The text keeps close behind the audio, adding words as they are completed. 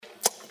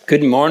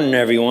Good morning,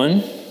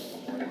 everyone.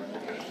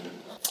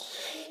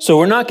 So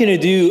we're not going to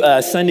do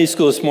Sunday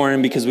school this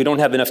morning because we don't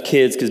have enough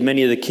kids, because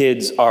many of the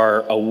kids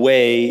are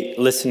away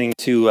listening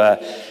to,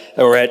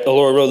 or at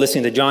Elora Road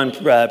listening to John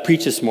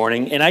preach this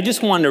morning. And I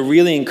just wanted to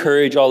really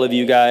encourage all of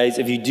you guys,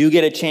 if you do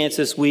get a chance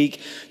this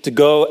week, to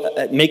go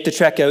make the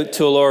trek out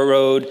to Elora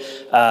Road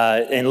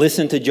and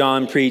listen to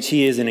John preach.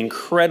 He is an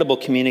incredible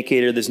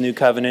communicator of this new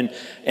covenant.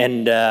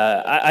 And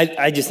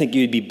I just think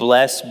you'd be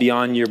blessed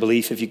beyond your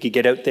belief if you could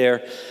get out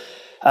there.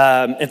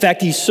 In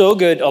fact, he's so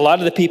good. A lot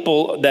of the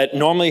people that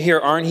normally here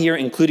aren't here,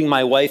 including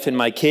my wife and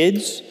my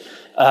kids.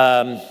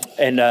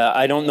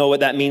 I don't know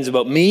what that means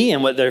about me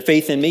and what their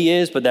faith in me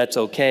is, but that's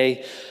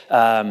okay.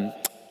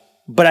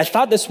 But I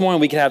thought this morning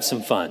we could have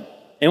some fun.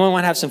 Anyone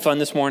want to have some fun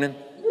this morning?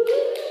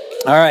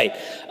 All right.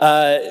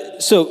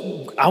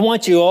 So I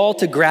want you all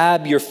to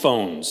grab your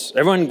phones.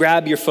 Everyone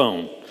grab your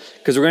phone,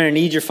 because we're going to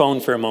need your phone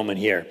for a moment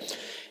here.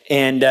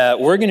 And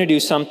we're going to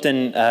do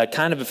something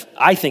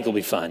I think will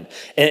be fun.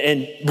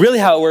 And really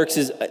how it works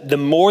is the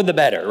more the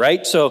better,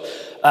 right? So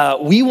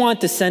we want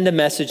to send a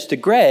message to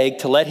Greg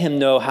to let him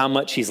know how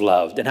much he's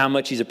loved and how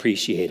much he's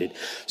appreciated.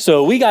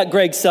 So we got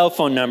Greg's cell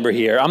phone number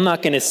here. I'm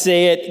not going to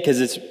say it because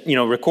it's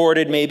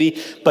recorded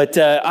maybe. But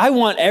I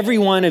want every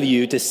one of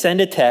you to send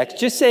a text.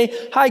 Just say,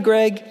 "Hi,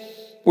 Greg,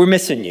 we're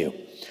missing you."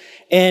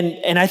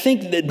 And I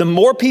think that the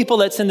more people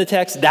that send the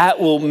text, that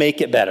will make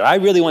it better. I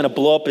really want to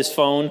blow up his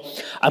phone.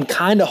 I'm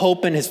kind of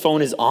hoping his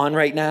phone is on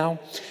right now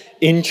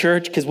in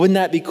church, because wouldn't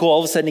that be cool? All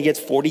of a sudden he gets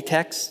 40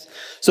 texts.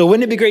 So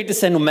wouldn't it be great to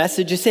send a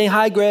message? Just say,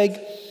 "Hi,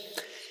 Greg."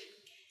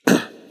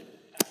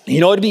 You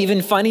know what would be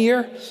even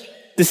funnier?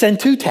 To send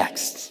 2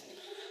 texts.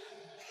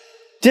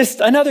 Just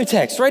another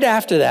text right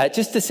after that,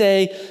 just to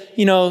say,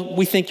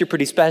 we think you're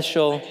pretty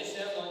special.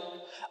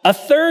 A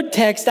third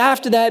text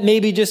after that,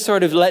 maybe just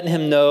sort of letting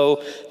him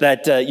know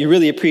that you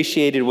really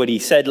appreciated what he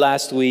said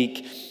last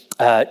week.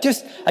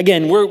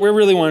 Again, we're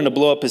really wanting to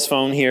blow up his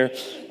phone here.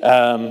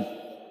 And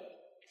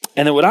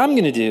then what I'm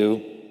going to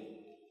do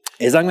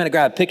is I'm going to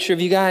grab a picture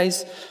of you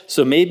guys.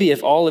 So maybe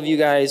if all of you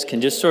guys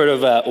can just sort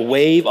of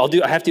wave.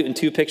 I have to do it in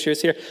 2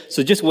 pictures here.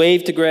 So just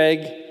wave to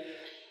Greg.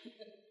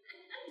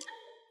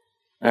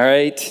 All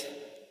right.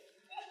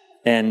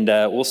 And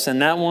we'll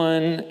send that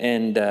one.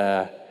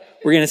 And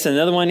we're going to send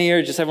another one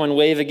here. Just everyone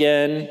wave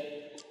again.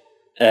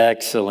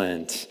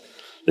 Excellent.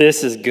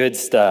 This is good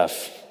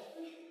stuff.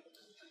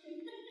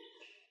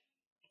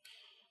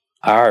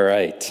 All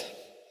right.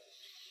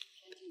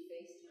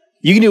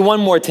 You can do one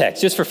more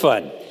text just for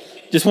fun.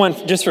 Just one,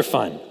 just for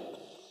fun.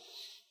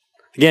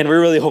 Again,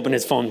 we're really hoping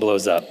his phone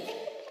blows up.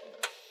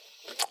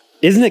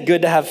 Isn't it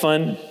good to have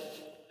fun?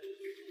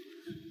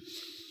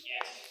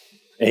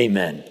 Yes.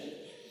 Amen.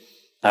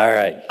 All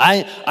right.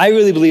 I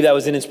really believe that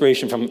was an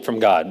inspiration from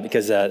God,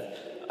 because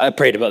I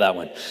prayed about that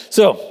one.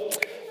 So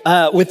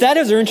with that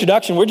as our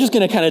introduction, we're just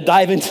going to kind of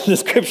dive into the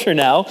scripture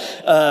now,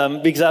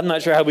 because I'm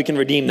not sure how we can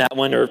redeem that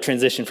one or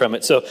transition from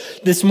it. So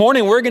this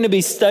morning, we're going to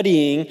be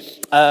studying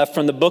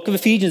from the book of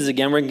Ephesians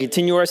again. We're going to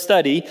continue our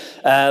study.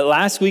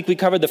 Last week, we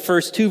covered the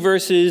first 2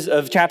 verses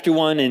of chapter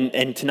 1,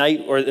 and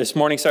tonight, or this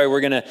morning, we're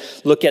going to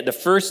look at the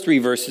first 3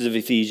 verses of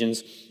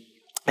Ephesians.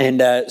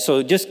 And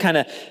so just kind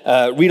of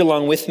read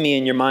along with me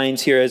in your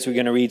minds here as we're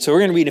going to read. So we're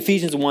going to read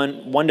Ephesians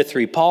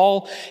 1-3.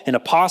 Paul, an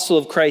apostle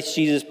of Christ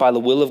Jesus by the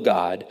will of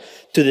God,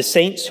 to the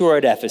saints who are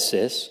at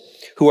Ephesus,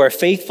 who are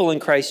faithful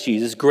in Christ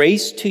Jesus,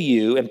 grace to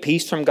you and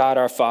peace from God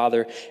our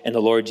Father and the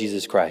Lord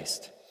Jesus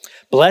Christ.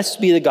 Blessed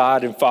be the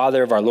God and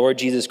Father of our Lord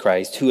Jesus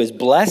Christ, who has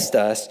blessed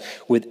us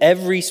with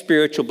every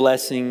spiritual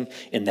blessing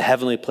in the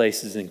heavenly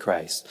places in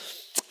Christ.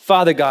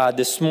 Father God,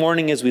 this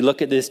morning as we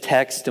look at this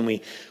text and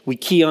we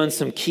key on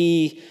some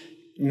key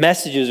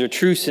messages or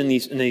truths in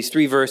these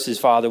 3 verses,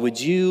 Father, would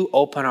you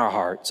open our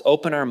hearts,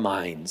 open our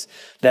minds,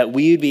 that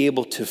we would be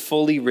able to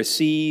fully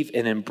receive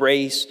and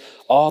embrace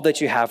all that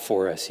you have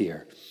for us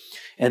here.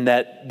 And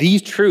that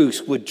these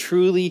truths would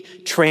truly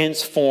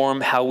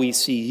transform how we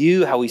see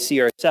you, how we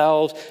see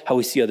ourselves, how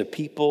we see other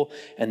people,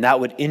 and that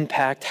would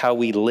impact how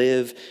we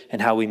live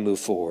and how we move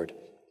forward.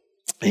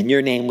 In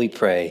your name we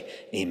pray,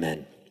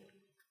 amen.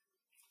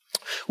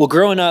 Well,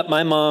 growing up,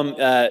 my mom,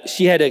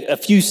 she had a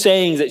few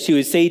sayings that she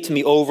would say to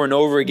me over and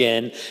over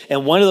again.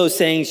 And one of those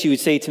sayings she would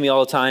say to me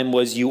all the time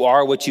was, "You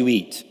are what you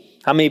eat."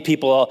 How many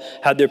people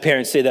had their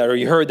parents say that, or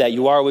you heard that?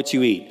 You are what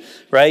you eat,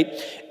 right?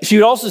 She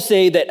would also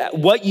say that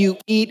what you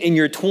eat in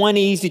your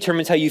 20s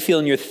determines how you feel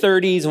in your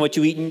 30s, and what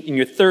you eat in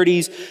your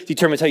 30s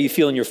determines how you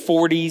feel in your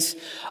 40s.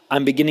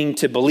 I'm beginning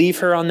to believe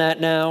her on that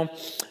now.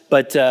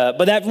 But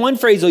that one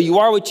phrase, though, "you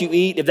are what you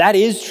eat," if that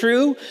is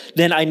true,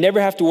 then I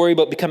never have to worry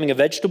about becoming a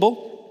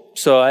vegetable.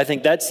 So I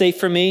think that's safe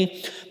for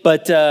me.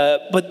 But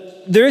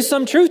there is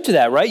some truth to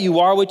that, right? You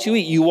are what you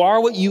eat. You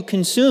are what you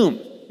consume,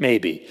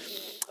 maybe.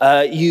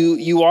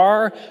 You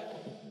are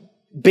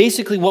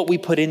basically what we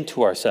put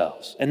into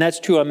ourselves. And that's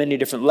true on many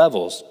different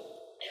levels.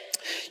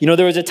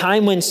 There was a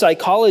time when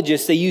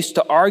psychologists, they used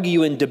to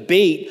argue and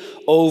debate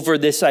over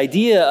this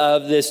idea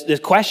of this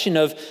question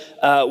of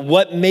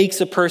what makes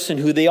a person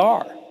who they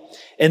are.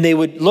 And they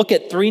would look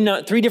at three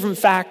different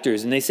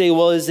factors, and they say,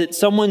 well, is it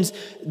someone's,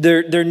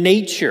 their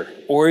nature,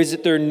 or is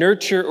it their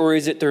nurture, or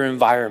is it their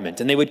environment?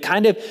 And they would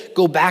kind of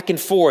go back and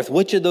forth.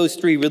 Which of those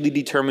three really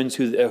determines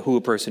who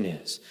a person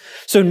is?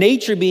 So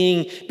nature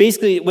being,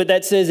 basically what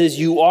that says is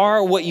you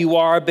are what you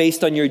are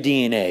based on your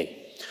DNA.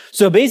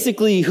 So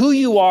basically, who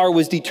you are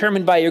was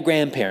determined by your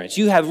grandparents.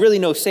 You have really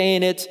no say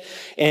in it,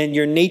 and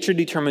your nature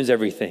determines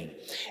everything.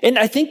 And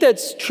I think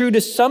that's true to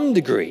some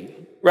degree,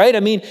 right? I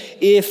mean,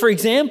 if, for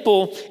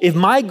example, if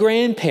my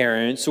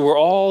grandparents were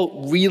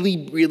all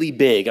really, really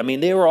big, I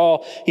mean, they were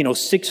all,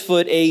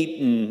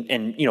 6'8"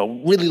 and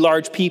really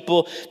large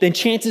people, then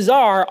chances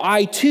are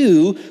I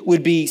too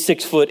would be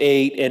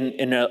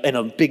 6'8" and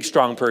a big,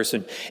 strong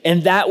person.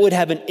 And that would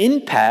have an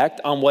impact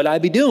on what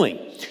I'd be doing.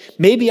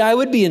 Maybe I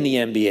would be in the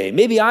NBA.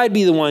 Maybe I'd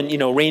be the one,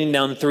 raining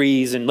down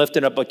threes and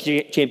lifting up a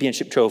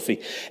championship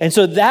trophy. And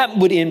so that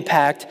would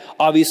impact,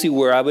 obviously,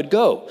 where I would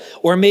go.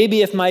 Or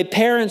maybe if my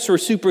parents were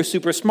super,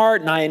 super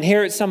smart and I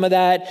inherit some of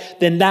that,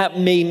 then that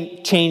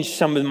may change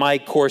some of my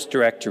course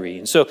directory.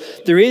 And so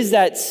there is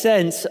that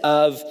sense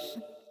of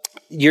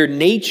your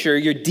nature,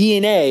 your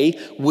DNA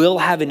will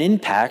have an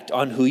impact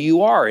on who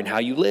you are and how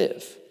you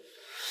live.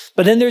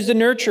 But then there's the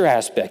nurture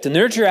aspect. The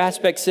nurture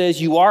aspect says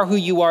you are who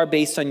you are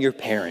based on your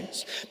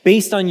parents,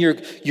 based on your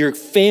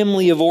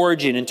family of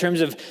origin in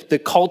terms of the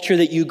culture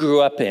that you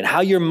grew up in,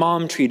 how your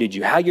mom treated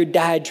you, how your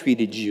dad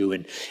treated you,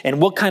 and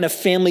what kind of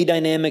family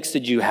dynamics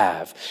did you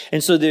have.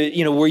 And so,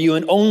 were you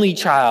an only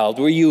child?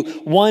 Were you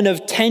one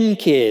of 10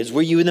 kids?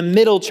 Were you the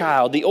middle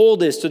child, the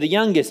oldest or the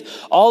youngest?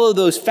 All of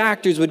those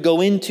factors would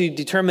go into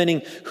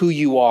determining who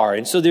you are.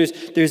 And so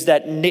there's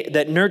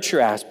that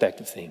nurture aspect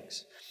of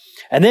things.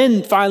 And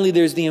then finally,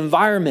 there's the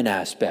environment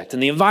aspect.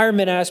 And the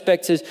environment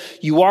aspect says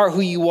you are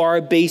who you are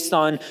based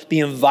on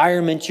the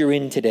environment you're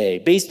in today,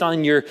 based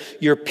on your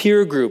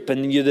peer group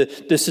and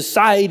the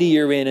society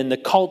you're in and the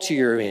culture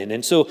you're in.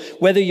 And so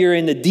whether you're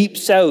in the deep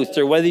south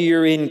or whether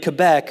you're in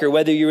Quebec or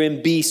whether you're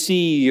in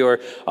BC or,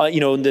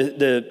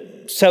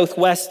 the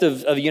southwest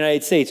of the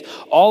United States,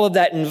 all of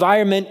that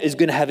environment is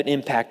going to have an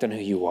impact on who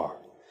you are.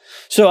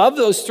 So of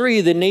those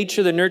three, the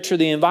nature, the nurture,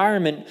 the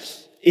environment,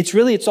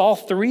 it's all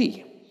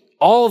three.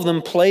 All of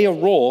them play a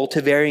role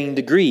to varying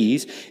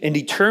degrees in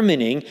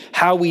determining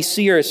how we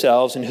see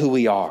ourselves and who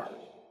we are.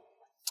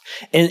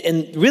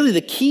 And really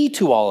the key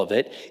to all of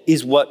it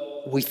is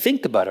what we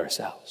think about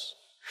ourselves.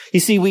 You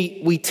see,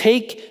 we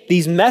take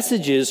these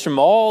messages from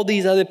all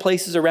these other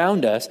places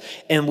around us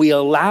and we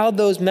allow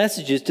those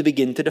messages to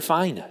begin to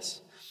define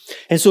us.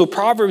 And so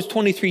Proverbs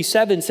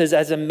 23:7 says,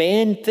 as a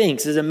man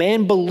thinks, as a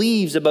man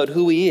believes about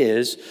who he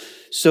is,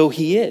 so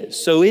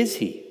is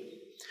he.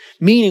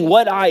 Meaning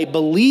what I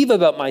believe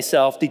about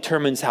myself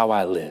determines how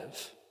I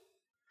live.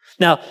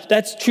 Now,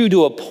 that's true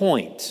to a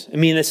point. I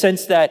mean, in the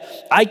sense that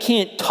I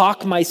can't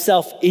talk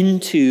myself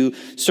into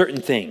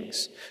certain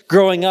things.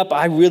 Growing up,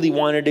 I really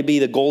wanted to be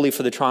the goalie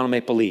for the Toronto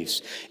Maple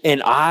Leafs.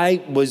 And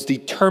I was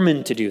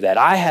determined to do that.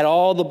 I had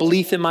all the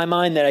belief in my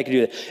mind that I could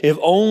do that. If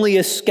only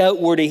a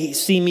scout were to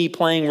see me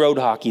playing road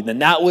hockey, then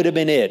that would have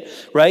been it,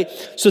 right?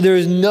 So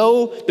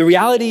the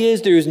reality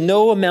is there is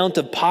no amount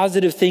of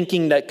positive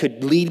thinking that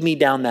could lead me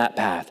down that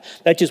path.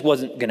 That just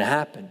wasn't going to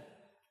happen.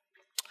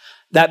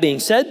 That being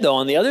said, though,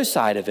 on the other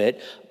side of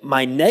it,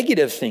 my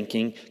negative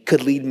thinking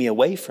could lead me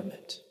away from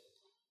it.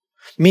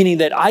 Meaning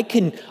that I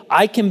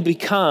can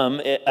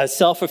become a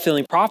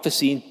self-fulfilling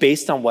prophecy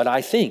based on what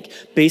I think,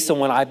 based on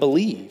what I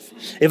believe.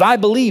 If I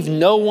believe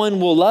no one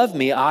will love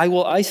me, I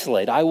will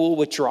isolate, I will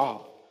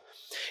withdraw.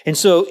 And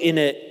so in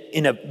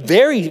a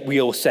very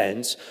real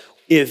sense,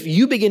 if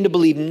you begin to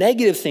believe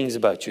negative things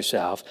about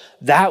yourself,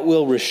 that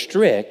will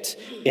restrict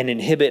and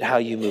inhibit how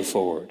you move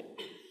forward.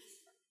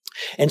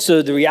 And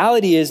so the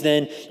reality is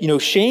then,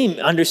 shame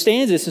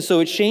understands this. And so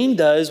what shame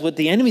does, what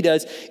the enemy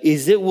does,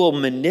 is it will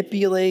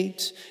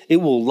manipulate, it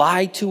will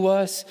lie to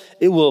us,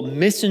 it will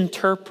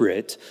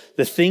misinterpret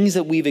the things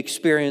that we've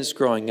experienced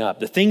growing up,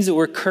 the things that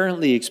we're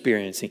currently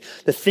experiencing,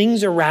 the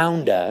things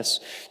around us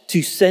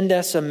to send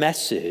us a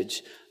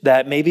message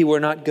that maybe we're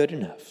not good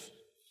enough.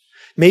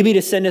 Maybe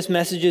to send us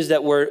messages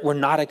that we're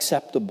not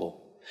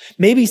acceptable.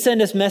 Maybe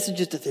send us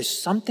messages that there's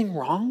something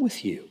wrong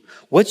with you.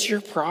 What's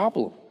your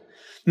problem?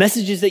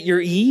 Messages that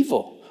you're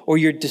evil or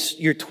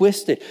you're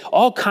twisted.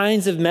 All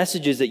kinds of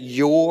messages that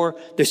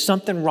there's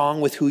something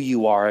wrong with who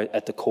you are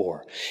at the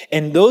core.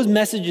 And those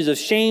messages of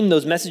shame,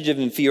 those messages of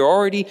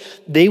inferiority,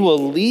 they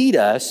will lead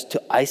us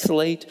to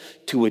isolate,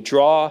 to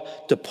withdraw,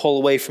 to pull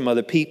away from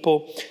other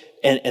people,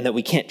 and that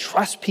we can't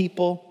trust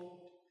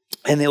people,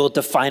 and they will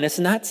define us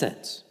in that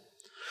sense.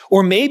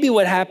 Or maybe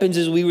what happens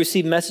is we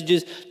receive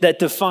messages that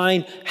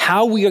define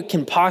how we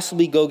can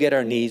possibly go get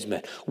our needs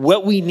met,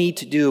 what we need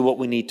to do, what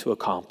we need to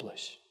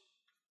accomplish.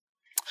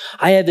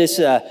 I had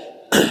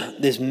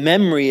this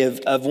memory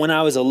of when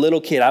I was a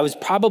little kid. I was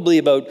probably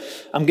about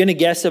 4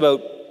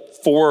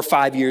 or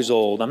 5 years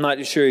old. I'm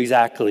not sure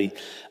exactly.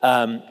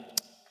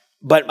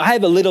 But I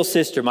have a little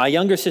sister, my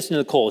younger sister,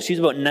 Nicole. She's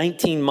about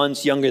 19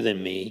 months younger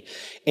than me.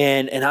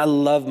 And I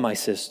love my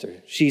sister.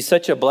 She's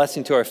such a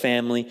blessing to our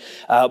family.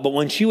 But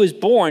when she was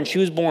born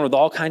with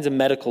all kinds of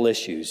medical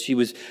issues.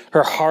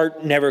 Her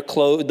heart never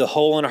closed, the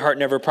hole in her heart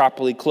never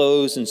properly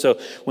closed. And so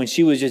when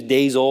she was just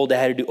days old, they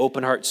had to do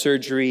open heart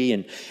surgery.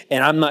 And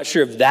I'm not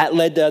sure if that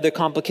led to other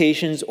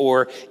complications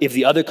or if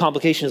the other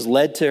complications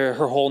led to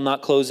her hole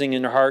not closing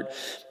in her heart.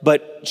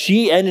 But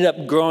she ended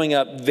up growing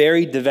up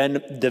very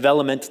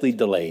developmentally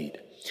delayed.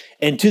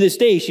 And to this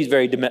day, she's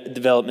very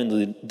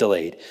developmentally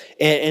delayed.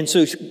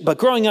 But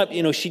growing up,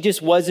 she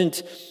just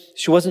wasn't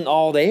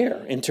all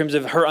there in terms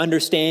of her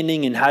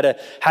understanding and how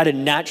to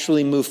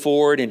naturally move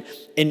forward. And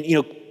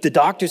the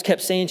doctors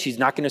kept saying she's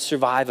not going to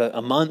survive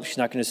a month. She's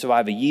not going to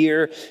survive a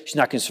year. She's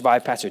not going to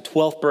survive past her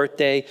 12th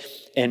birthday.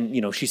 And,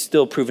 she's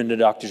still proving the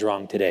doctors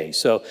wrong today.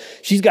 So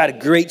she's got a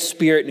great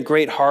spirit and a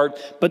great heart,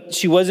 but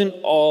she wasn't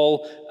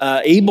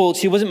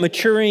she wasn't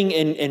maturing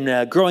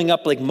and growing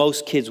up like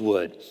most kids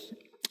would.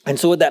 And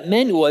so what that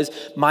meant was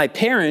my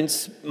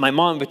parents, my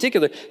mom in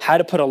particular, had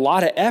to put a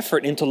lot of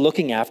effort into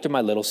looking after my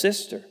little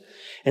sister.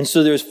 And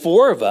so there's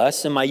 4 of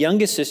us, and my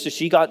youngest sister,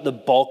 she got the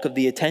bulk of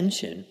the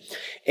attention.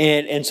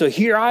 And so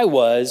here I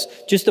was,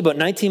 just about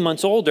 19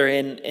 months older,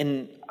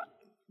 and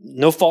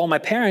no fault of my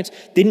parents,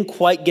 didn't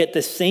quite get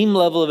the same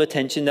level of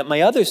attention that my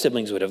other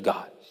siblings would have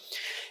got.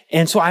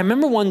 And so I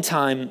remember one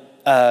time,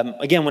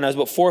 again, when I was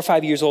about 4 or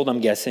 5 years old,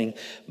 I'm guessing,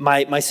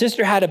 my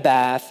sister had a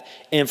bath,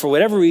 and for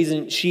whatever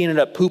reason, she ended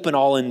up pooping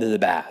all into the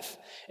bath.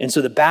 And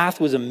so the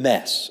bath was a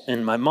mess.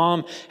 And my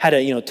mom had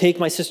to, take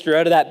my sister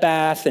out of that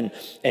bath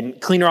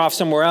and clean her off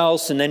somewhere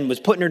else, and then was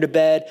putting her to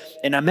bed.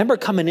 And I remember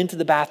coming into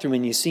the bathroom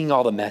and seeing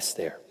all the mess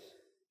there.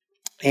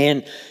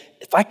 And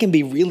if I can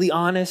be really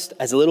honest,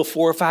 as a little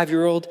 4 or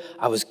 5-year-old,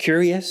 I was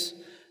curious,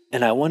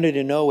 and I wanted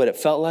to know what it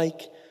felt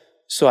like.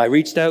 So I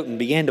reached out and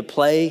began to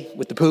play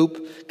with the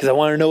poop because I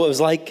wanted to know what it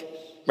was like,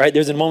 right?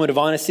 There's a moment of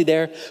honesty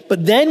there.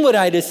 But then what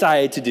I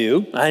decided to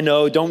do, I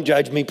know, don't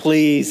judge me,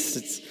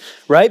 please,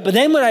 right? But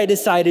then what I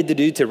decided to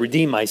do to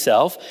redeem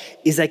myself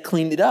is I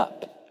cleaned it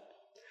up.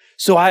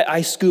 So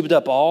I scooped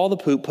up all the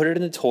poop, put it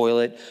in the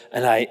toilet,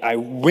 and I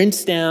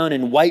rinsed down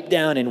and wiped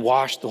down and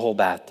washed the whole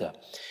bathtub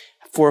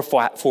for a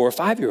 4 or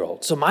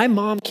 5-year-old. So my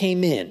mom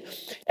came in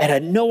and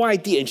had no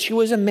idea, and she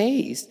was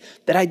amazed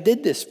that I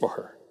did this for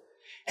her.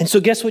 And so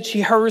guess what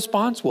her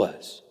response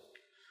was?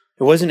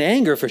 It wasn't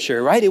anger for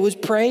sure, right? It was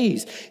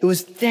praise. It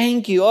was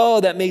thank you.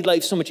 Oh, that made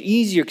life so much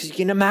easier because you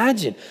can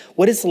imagine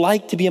what it's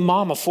like to be a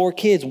mom of 4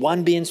 kids,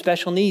 1 being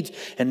special needs,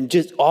 and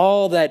just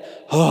all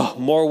that,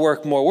 more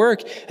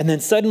work. And then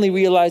suddenly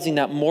realizing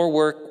that more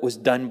work was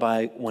done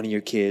by one of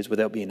your kids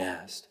without being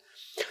asked.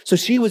 So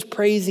she was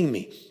praising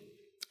me.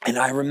 And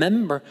I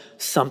remember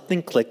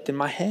something clicked in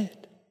my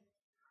head.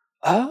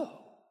 Oh,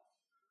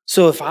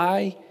 so if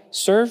I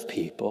serve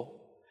people,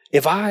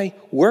 if I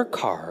work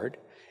hard,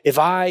 if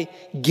I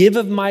give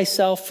of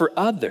myself for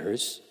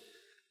others,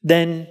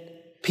 then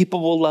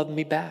people will love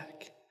me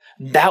back.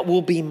 That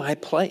will be my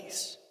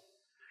place.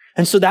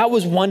 And so that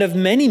was one of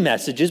many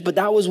messages, but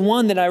that was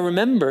one that I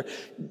remember.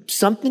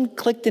 Something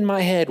clicked in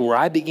my head where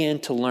I began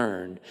to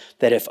learn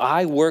that if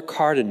I work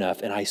hard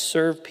enough and I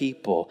serve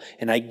people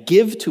and I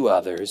give to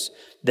others,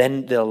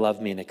 then they'll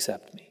love me and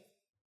accept me.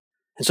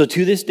 And so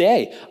to this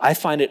day, I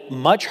find it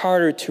much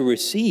harder to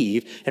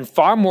receive and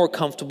far more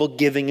comfortable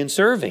giving and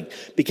serving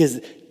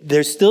because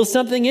there's still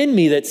something in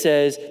me that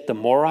says, the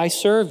more I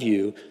serve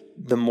you,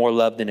 the more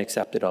loved and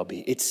accepted I'll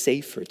be. It's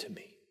safer to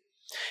me.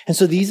 And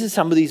so these are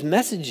some of these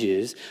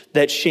messages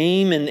that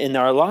shame and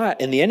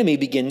the enemy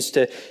begins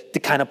to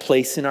kind of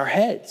place in our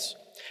heads.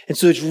 And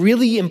so it's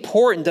really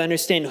important to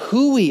understand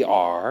who we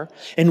are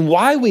and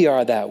why we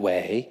are that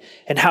way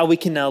and how we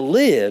can now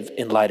live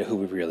in light of who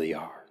we really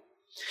are.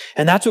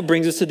 And that's what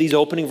brings us to these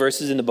opening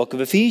verses in the book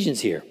of Ephesians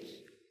here,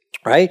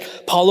 right?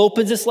 Paul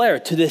opens this letter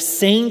to the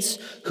saints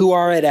who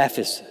are at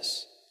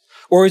Ephesus.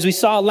 Or as we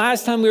saw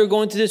last time we were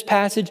going through this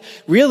passage,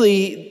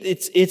 really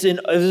it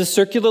was a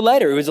circular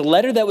letter. It was a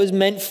letter that was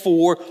meant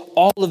for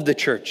all of the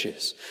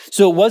churches.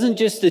 So it wasn't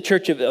just the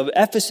church of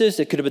Ephesus.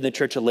 It could have been the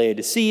church of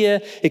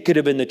Laodicea. It could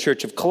have been the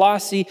church of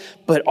Colossae.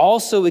 But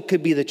also it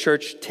could be the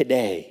church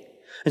today.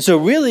 And so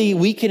really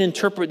we can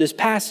interpret this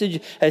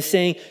passage as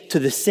saying to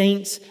the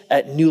saints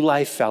at New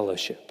Life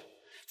Fellowship,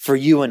 for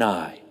you and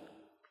I,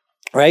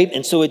 right?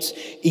 And so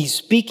he's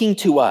speaking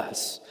to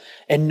us.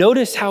 And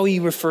notice how he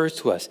refers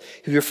to us.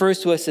 He refers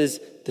to us as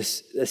the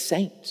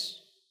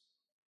saints.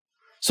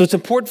 So it's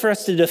important for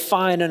us to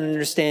define and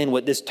understand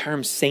what this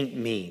term saint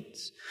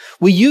means.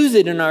 We use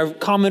it in our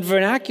common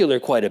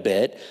vernacular quite a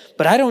bit,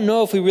 but I don't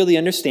know if we really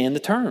understand the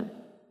term.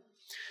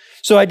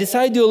 So I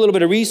decided to do a little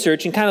bit of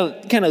research and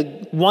kind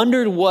of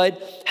wondered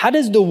how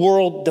does the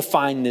world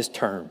define this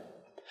term?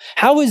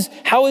 How is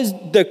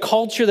the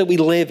culture that we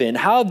live in,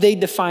 how have they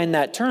defined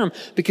that term?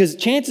 Because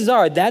chances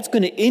are that's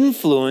going to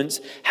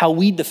influence how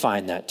we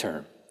define that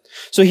term.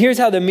 So here's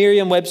how the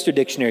Merriam-Webster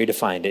dictionary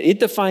defined it. It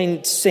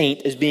defined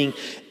saint as being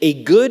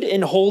a good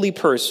and holy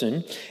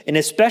person, and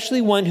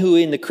especially one who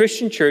in the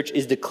Christian church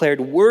is declared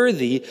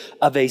worthy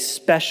of a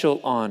special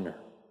honor.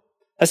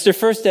 That's their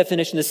first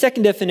definition. The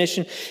second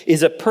definition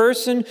is a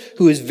person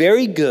who is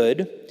very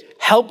good,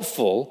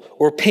 helpful,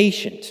 or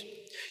patient.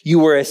 You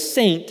were a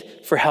saint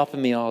for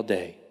helping me all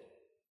day.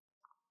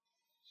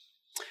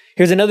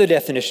 Here's another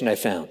definition I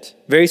found.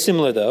 Very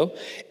similar though.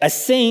 A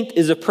saint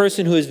is a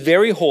person who is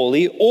very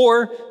holy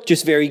or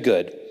just very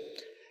good.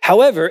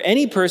 However,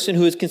 any person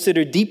who is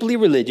considered deeply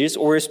religious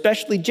or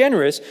especially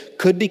generous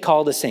could be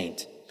called a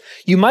saint.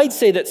 You might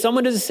say that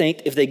someone is a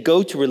saint if they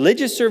go to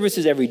religious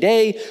services every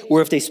day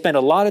or if they spend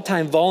a lot of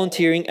time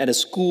volunteering at a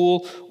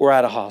school or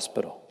at a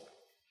hospital.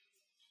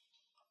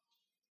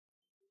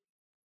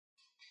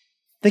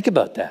 Think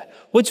about that.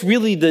 What's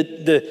really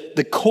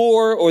the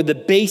core or the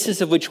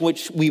basis of which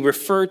we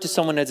refer to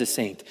someone as a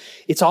saint?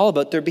 It's all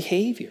about their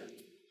behavior.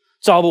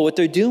 It's all about what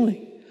they're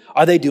doing.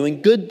 Are they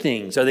doing good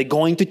things? Are they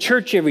going to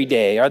church every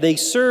day? Are they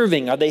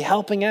serving? Are they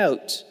helping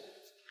out?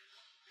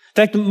 In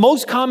fact, the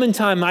most common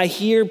time I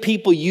hear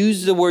people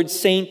use the word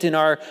saint in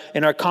our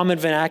common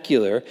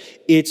vernacular,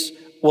 it's,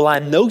 well,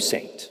 I'm no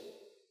saint.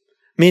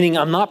 Meaning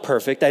I'm not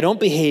perfect. I don't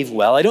behave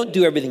well. I don't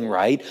do everything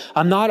right.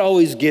 I'm not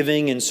always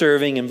giving and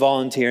serving and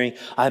volunteering.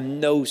 I'm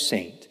no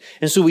saint.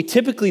 And so we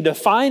typically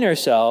define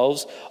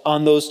ourselves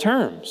on those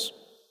terms.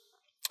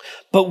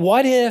 But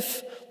what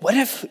if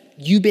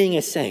you being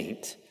a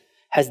saint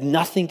has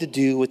nothing to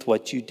do with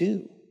what you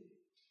do?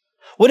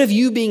 What if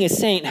you being a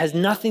saint has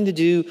nothing to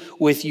do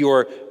with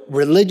your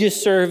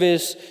religious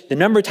service, the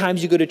number of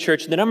times you go to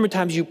church, the number of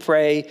times you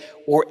pray,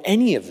 or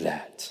any of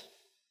that?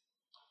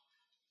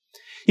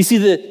 You see,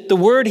 the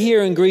word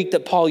here in Greek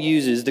that Paul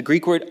uses, the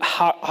Greek word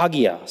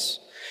hagios,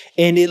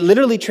 and it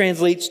literally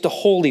translates to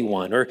Holy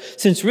One, or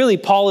since really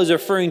Paul is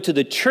referring to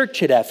the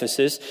church at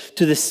Ephesus,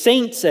 to the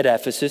saints at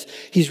Ephesus,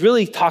 he's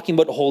really talking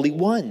about holy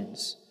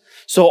ones.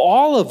 So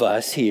all of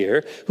us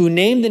here who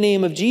name the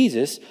name of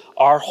Jesus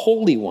are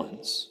holy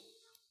ones,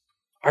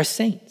 are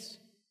saints.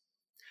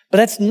 But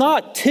that's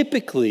not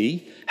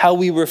typically how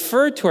we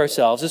refer to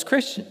ourselves as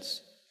Christians.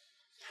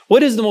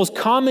 What is the most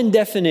common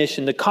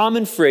definition, the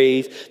common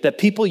phrase that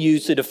people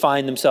use to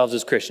define themselves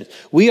as Christians?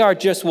 We are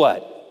just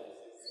what?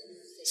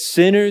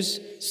 Sinners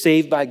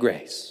saved by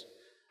grace.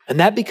 And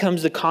that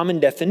becomes the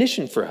common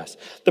definition for us.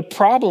 The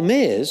problem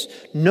is,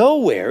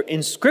 nowhere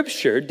in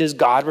Scripture does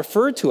God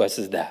refer to us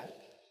as that.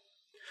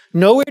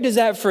 Nowhere does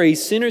that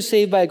phrase, sinners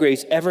saved by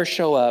grace, ever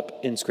show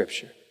up in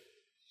Scripture.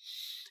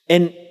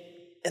 And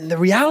the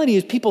reality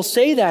is people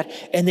say that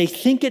and they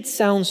think it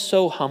sounds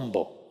so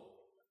humble.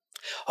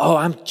 Oh,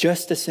 I'm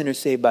just a sinner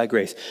saved by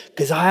grace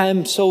because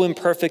I'm so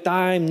imperfect.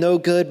 I'm no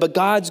good, but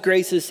God's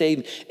grace has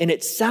saved me. And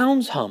it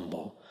sounds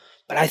humble,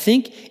 but I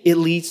think it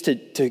leads to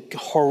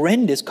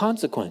horrendous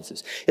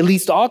consequences. It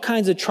leads to all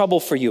kinds of trouble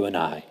for you and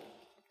I.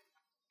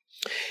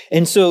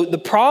 And so the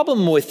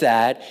problem with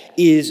that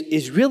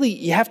is really,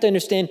 you have to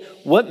understand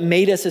what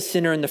made us a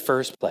sinner in the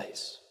first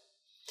place.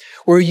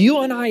 Were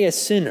you and I a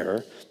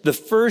sinner the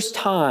first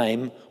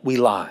time we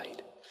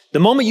lied? The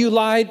moment you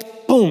lied,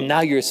 boom, now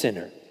you're a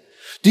sinner.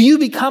 Do you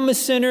become a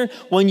sinner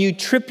when you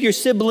trip your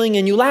sibling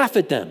and you laugh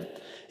at them?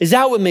 Is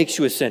that what makes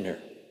you a sinner?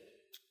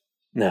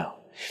 No.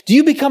 Do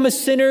you become a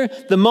sinner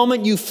the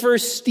moment you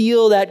first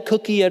steal that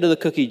cookie out of the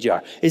cookie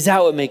jar? Is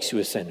that what makes you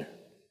a sinner?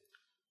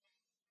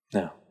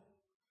 No.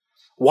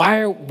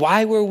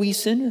 Why were we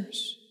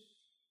sinners?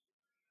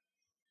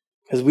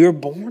 Because we were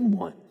born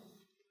one.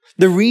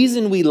 The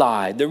reason we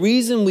lied, the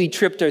reason we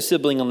tripped our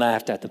sibling and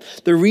laughed at them,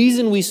 the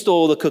reason we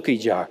stole the cookie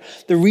jar,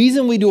 the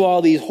reason we do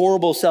all these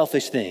horrible,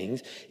 selfish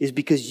things is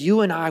because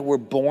you and I were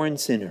born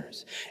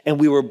sinners. And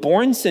we were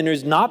born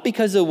sinners not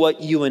because of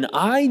what you and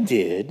I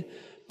did,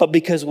 but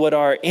because what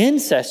our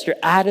ancestor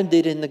Adam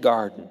did in the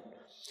garden.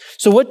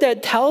 So what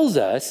that tells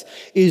us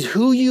is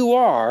who you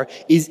are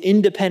is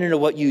independent of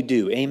what you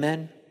do.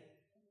 Amen?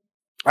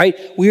 Right?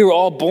 We were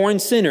all born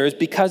sinners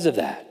because of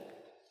that.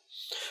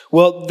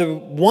 Well, the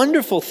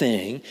wonderful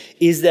thing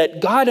is that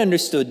God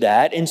understood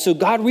that, and so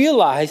God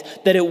realized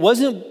that it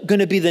wasn't going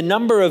to be the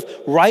number of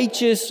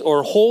righteous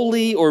or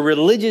holy or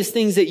religious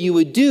things that you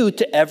would do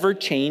to ever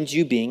change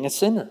you being a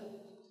sinner.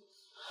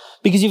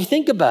 Because if you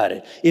think about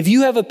it, if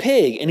you have a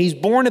pig and he's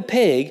born a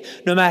pig,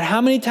 no matter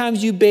how many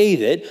times you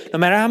bathe it, no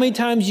matter how many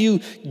times you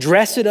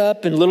dress it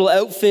up in little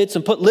outfits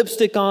and put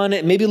lipstick on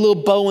it, maybe a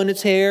little bow in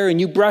its hair, and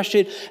you brush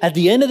it, at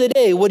the end of the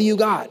day, what do you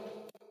got?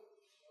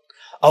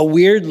 A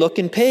weird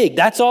looking pig.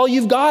 That's all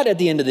you've got at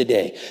the end of the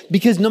day.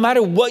 Because no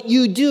matter what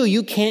you do,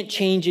 you can't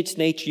change its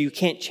nature. You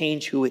can't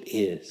change who it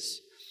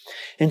is.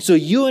 And so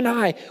you and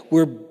I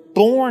were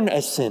born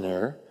a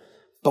sinner,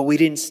 but we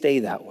didn't stay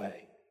that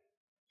way.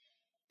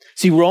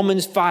 See,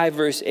 Romans 5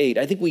 verse 8,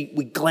 I think we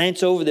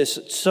glance over this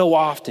so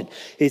often.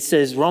 It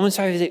says, Romans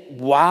 5 verse 8,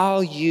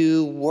 while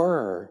you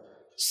were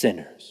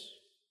sinners.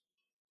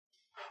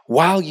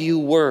 While you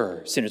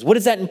were sinners. What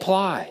does that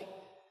imply?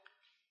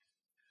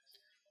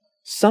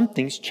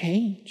 Something's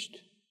changed.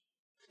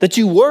 That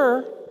you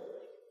were,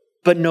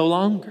 but no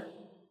longer.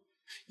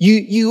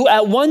 You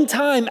at one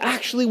time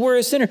actually were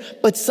a sinner,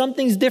 but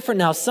something's different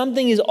now.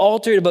 Something is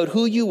altered about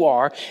who you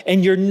are,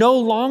 and you're no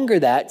longer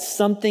that.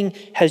 Something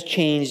has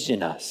changed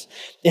in us.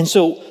 And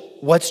so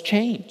what's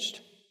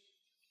changed?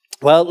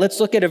 Well, let's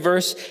look at a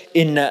verse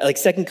in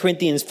 2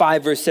 Corinthians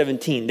 5, verse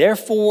 17.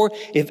 Therefore,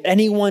 if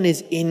anyone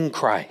is in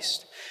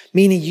Christ,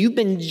 meaning you've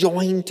been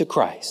joined to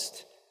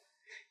Christ,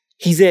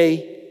 he's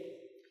a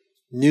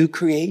new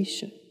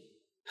creation.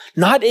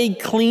 Not a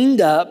cleaned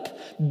up,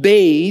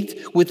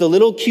 bathed with a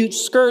little cute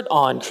skirt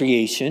on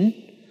creation,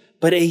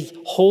 but a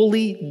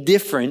wholly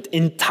different,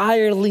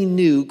 entirely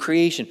new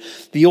creation.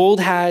 The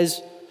old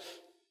has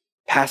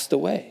passed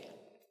away.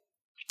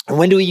 And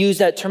when do we use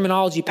that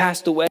terminology,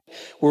 passed away?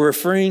 We're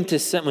referring to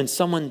when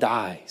someone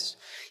dies.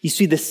 You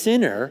see, the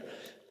sinner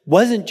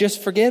wasn't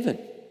just forgiven.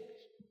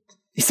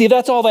 You see, if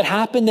that's all that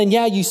happened, then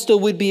yeah, you still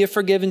would be a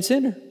forgiven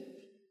sinner.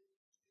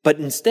 But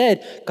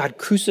instead, God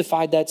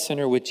crucified that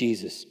sinner with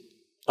Jesus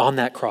on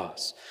that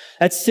cross.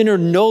 That sinner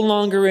no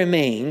longer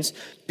remains.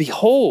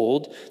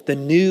 Behold, the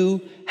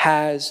new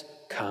has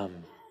come.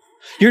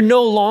 You're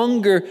no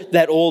longer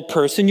that old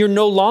person. You're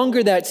no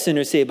longer that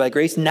sinner saved by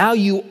grace. Now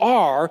you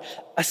are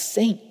a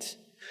saint.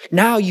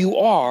 Now you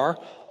are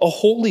a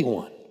holy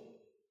one.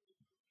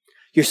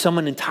 You're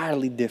someone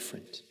entirely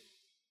different.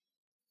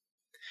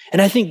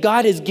 And I think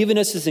God has given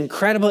us this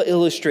incredible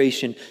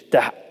illustration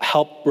to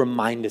help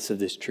remind us of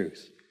this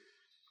truth.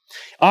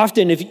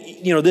 Often,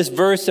 this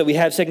verse that we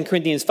have, 2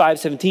 Corinthians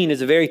 5:17,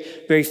 is a very,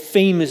 very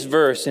famous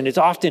verse, and it's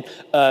often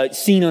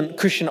seen on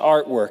Christian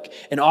artwork.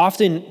 And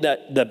often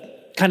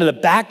the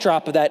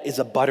backdrop of that is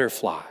a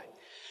butterfly.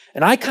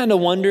 And I kind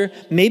of wonder,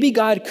 maybe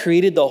God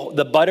created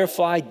the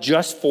butterfly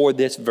just for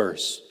this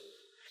verse.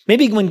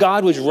 Maybe when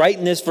God was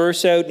writing this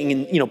verse out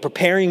and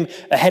preparing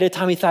ahead of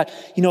time, he thought,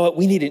 you know what,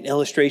 we need an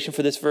illustration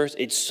for this verse.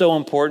 It's so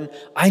important.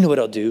 I know what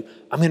I'll do.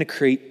 I'm going to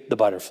create the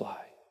butterfly.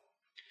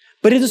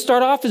 But it doesn't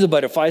start off as a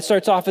butterfly. It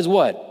starts off as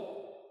what?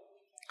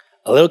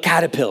 A little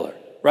caterpillar,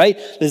 right?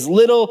 This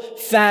little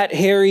fat,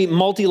 hairy,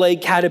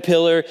 multi-legged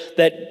caterpillar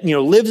that,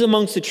 lives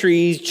amongst the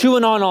trees,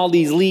 chewing on all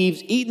these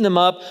leaves, eating them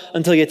up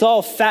until it gets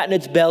all fat in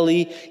its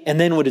belly. And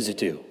then what does it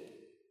do?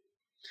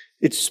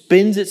 It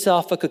spins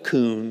itself a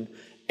cocoon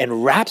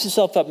and wraps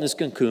itself up in this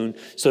cocoon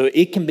so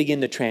it can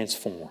begin to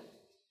transform.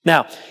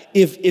 Now,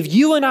 if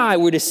you and I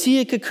were to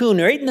see a cocoon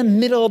right in the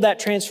middle of that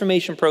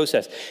transformation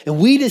process, and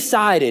we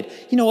decided,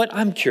 you know what,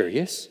 I'm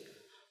curious.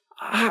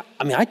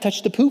 I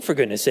touched the poop, for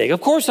goodness sake. Of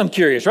course I'm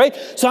curious, right?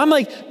 So I'm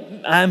like,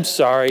 I'm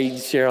sorry,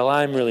 Cheryl,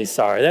 I'm really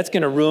sorry. That's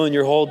going to ruin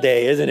your whole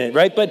day, isn't it,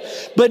 right? But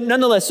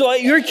nonetheless, so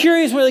you're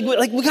curious. We're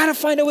like, we got to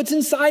find out what's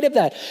inside of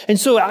that. And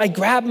so I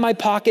grab my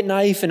pocket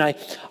knife and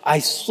I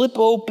slip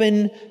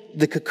open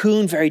the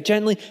cocoon very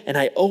gently, and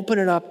I open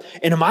it up.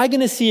 And am I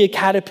going to see a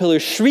caterpillar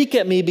shriek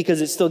at me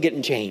because it's still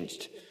getting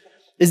changed?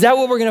 Is that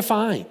what we're going to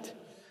find?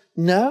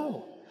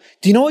 No.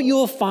 Do you know what you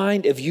will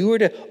find if you were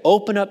to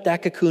open up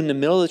that cocoon in the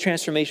middle of the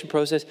transformation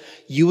process?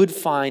 You would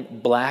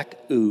find black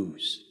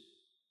ooze,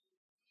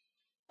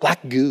 black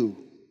goo.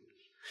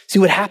 See,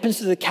 what happens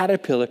to the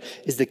caterpillar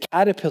is the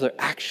caterpillar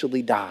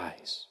actually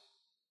dies,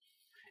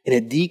 and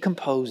it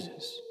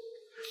decomposes.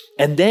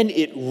 And then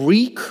it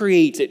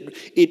recreates,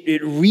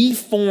 it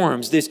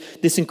reforms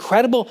this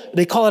incredible,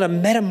 they call it a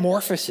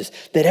metamorphosis,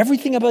 that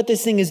everything about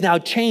this thing is now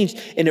changed,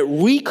 and it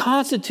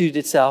reconstitutes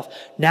itself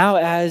now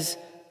as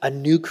a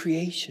new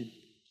creation,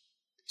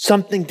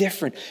 something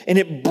different. And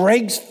it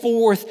breaks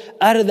forth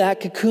out of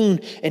that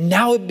cocoon, and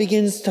now it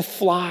begins to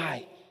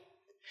fly.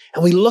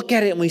 And we look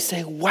at it and we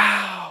say,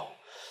 wow,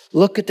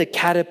 look at the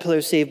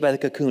caterpillar saved by the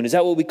cocoon. Is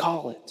that what we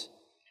call it?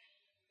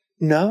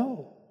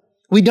 No.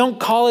 We don't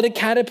call it a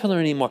caterpillar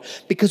anymore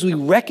because we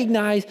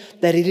recognize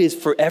that it is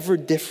forever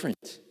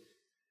different.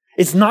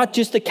 It's not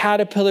just a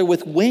caterpillar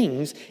with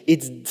wings.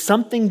 It's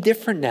something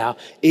different now.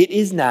 It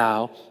is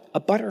now a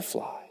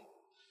butterfly.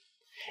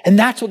 And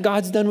that's what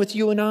God's done with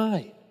you and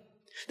I.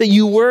 That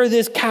you were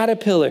this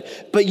caterpillar,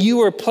 but you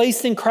were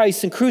placed in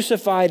Christ and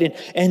crucified,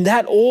 and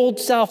that old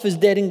self is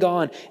dead and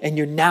gone. And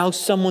you're now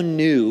someone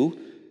new,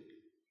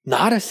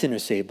 not a sinner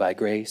saved by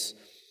grace,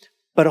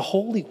 but a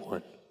holy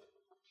one.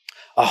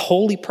 A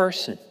holy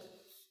person.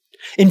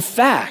 In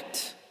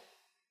fact,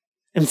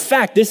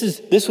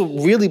 this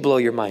will really blow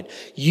your mind.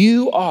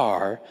 You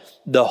are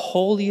the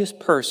holiest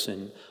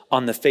person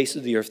on the face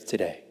of the earth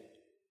today.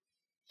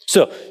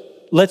 So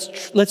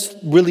let's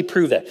really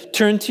prove that.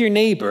 Turn to your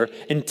neighbor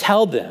and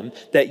tell them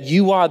that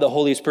you are the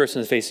holiest person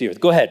on the face of the earth.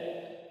 Go ahead.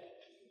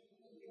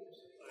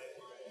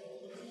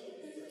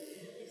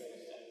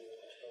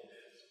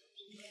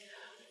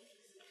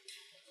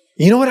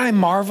 You know what I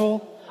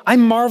marvel? I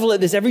marvel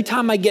at this. Every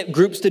time I get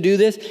groups to do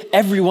this,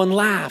 everyone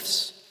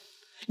laughs.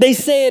 They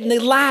say it and they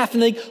laugh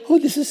and they go, oh,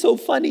 this is so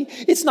funny.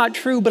 It's not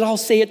true, but I'll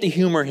say it to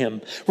humor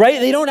him, right?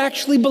 They don't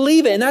actually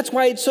believe it. And that's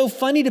why it's so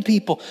funny to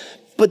people.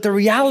 But the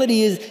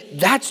reality is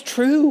that's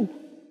true.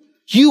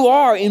 You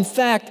are, in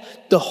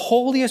fact, the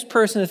holiest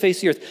person on the face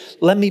of the earth.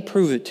 Let me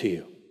prove it to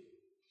you.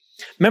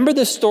 Remember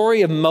the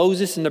story of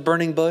Moses in the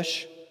burning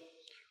bush?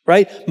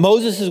 Right?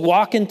 Moses is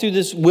walking through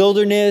this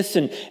wilderness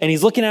and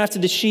he's looking after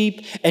the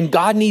sheep, and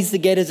God needs to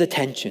get his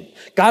attention.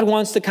 God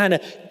wants to kind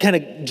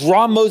of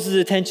draw Moses'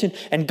 attention,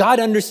 and God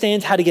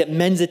understands how to get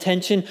men's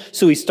attention,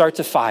 so he starts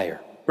a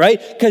fire. right?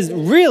 Because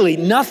really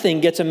nothing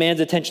gets a man's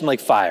attention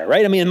like fire,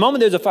 right? I mean, the moment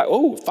there's a fire,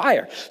 oh,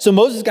 fire. So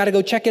Moses got to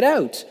go check it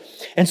out.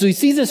 And so he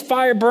sees this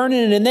fire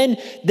burning, and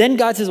then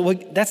God says, well,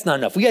 that's not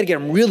enough. We got to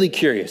get him really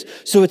curious.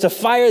 So it's a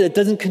fire that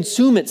doesn't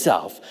consume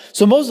itself.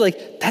 So Moses is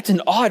like, that's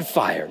an odd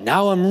fire.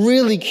 Now I'm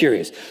really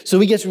curious. So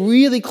he gets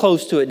really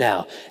close to it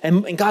now.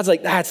 And God's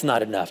like, that's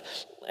not enough.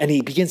 And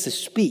he begins to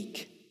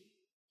speak.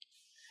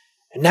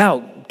 And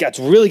now God's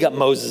really got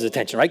Moses'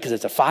 attention, right? Because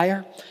it's a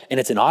fire, and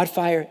it's an odd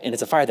fire, and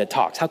it's a fire that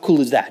talks. How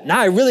cool is that?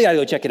 Now I really got to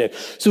go check it out.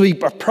 So he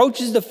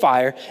approaches the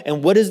fire,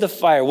 and what does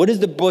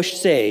the bush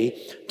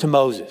say to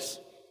Moses?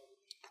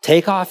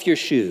 Take off your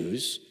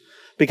shoes,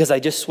 because I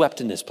just swept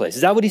in this place.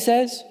 Is that what he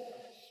says?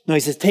 No, he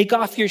says, take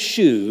off your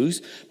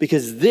shoes,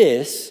 because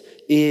this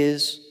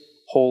is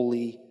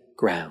holy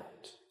ground.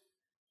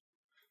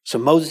 So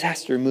Moses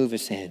has to remove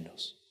his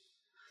sandals.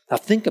 Now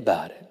think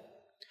about it.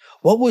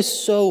 What was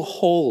so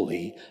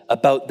holy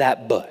about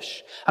that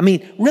bush? I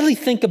mean, really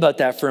think about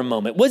that for a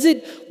moment. Was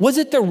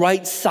it the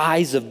right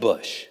size of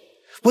bush?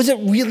 Was it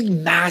really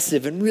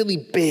massive and really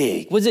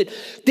big?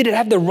 Did it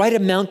have the right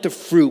amount of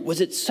fruit? Was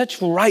it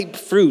such ripe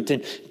fruit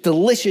and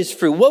delicious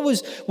fruit?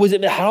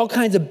 It had all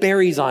kinds of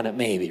berries on it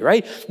maybe,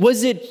 right?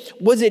 Was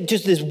it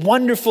just this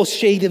wonderful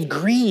shade of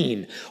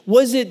green?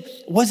 Was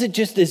it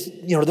just this,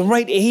 the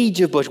right age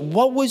of bush?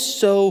 What was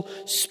so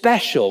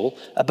special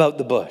about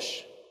the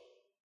bush?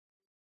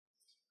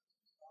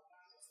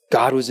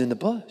 God was in the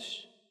bush.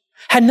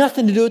 Had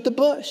nothing to do with the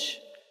bush,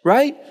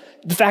 right?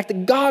 The fact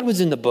that God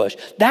was in the bush,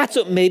 that's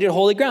what made it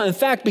holy ground. In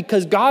fact,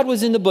 because God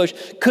was in the bush,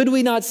 could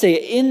we not say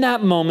in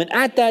that moment,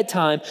 at that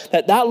time,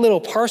 that little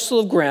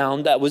parcel of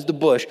ground that was the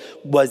bush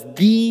was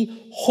the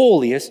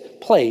holiest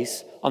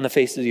place on the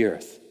face of the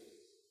earth?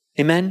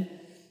 Amen?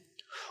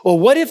 Well,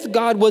 what if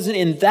God wasn't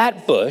in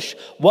that bush?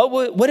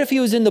 What if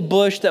he was in the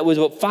bush that was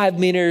 5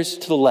 meters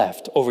to the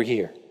left over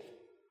here?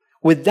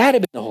 Would that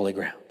have been the holy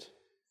ground?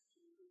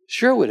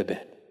 Sure would have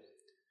been.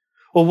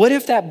 Well, what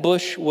if that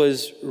bush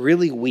was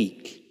really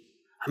weak?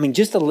 I mean,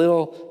 just a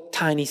little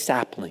tiny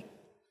sapling.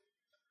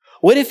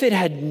 What if it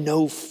had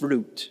no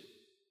fruit?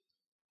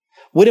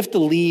 What if the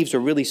leaves are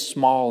really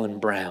small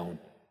and brown?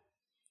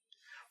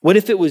 What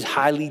if it was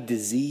highly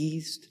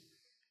diseased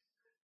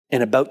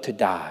and about to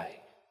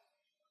die?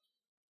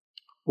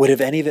 Would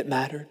have any of it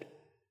mattered?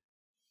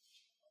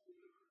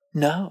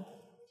 No.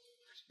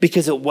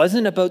 Because it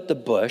wasn't about the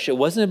bush. It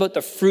wasn't about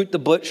the fruit the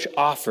bush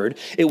offered.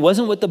 It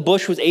wasn't what the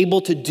bush was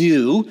able to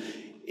do.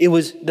 It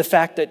was the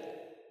fact that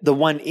the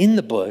one in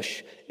the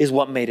bush is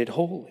what made it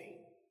holy.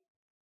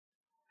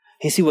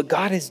 You see, what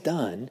God has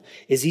done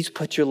is he's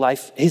put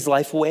his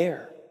life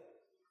where?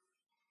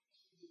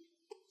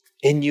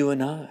 In you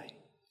and I.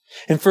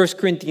 In 1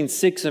 Corinthians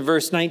 6 and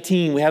verse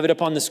 19, we have it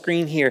up on the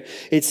screen here.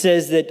 It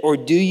says that, or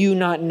do you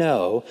not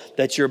know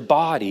that your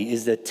body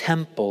is the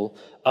temple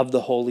of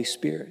the Holy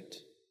Spirit?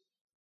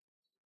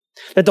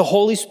 That the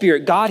Holy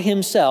Spirit, God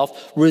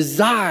himself,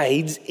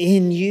 resides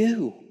in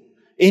you,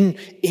 in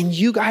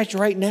you guys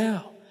right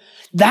now.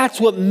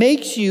 That's what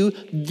makes you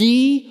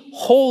the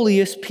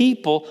holiest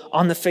people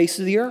on the face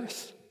of the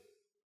earth.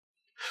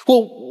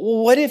 Well,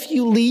 what if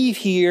you leave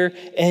here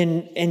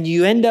and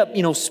you end up,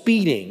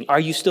 speeding? Are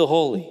you still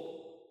holy?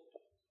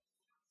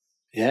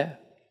 Yeah.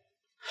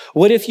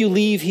 What if you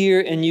leave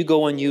here and you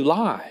go and you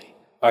lie?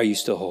 Are you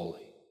still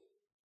holy?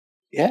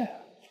 Yeah.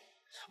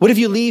 What if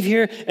you leave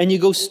here and you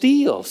go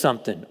steal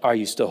something? Are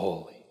you still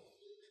holy?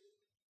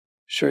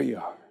 Sure you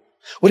are.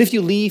 What if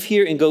you leave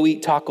here and go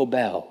eat Taco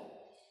Bell?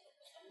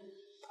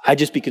 I'd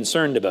just be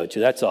concerned about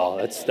you, that's all.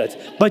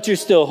 But you're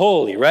still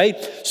holy, right?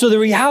 So the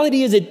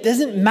reality is it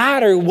doesn't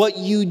matter what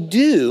you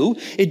do.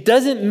 It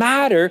doesn't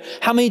matter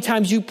how many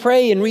times you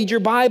pray and read your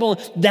Bible.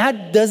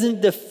 That doesn't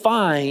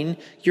define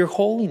your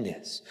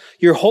holiness.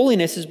 Your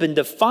holiness has been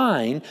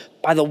defined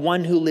by the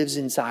one who lives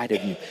inside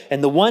of you.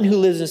 And the one who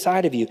lives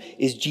inside of you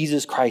is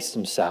Jesus Christ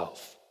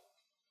himself.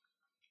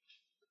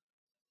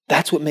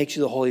 That's what makes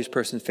you the holiest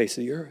person on the face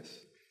of the earth.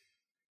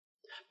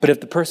 But if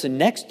the person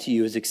next to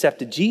you has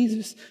accepted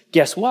Jesus,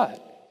 guess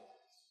what?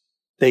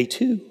 They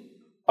too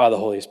are the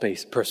holiest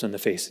person on the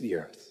face of the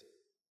earth.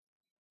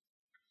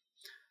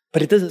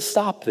 But it doesn't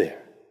stop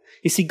there.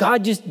 You see,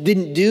 God just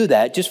didn't do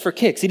that just for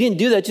kicks. He didn't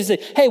do that just to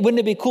say, hey,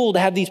 wouldn't it be cool to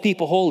have these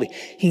people holy?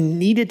 He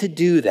needed to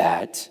do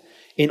that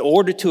in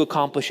order to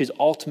accomplish his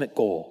ultimate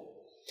goal.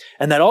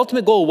 And that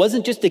ultimate goal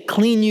wasn't just to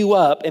clean you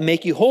up and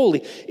make you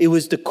holy. It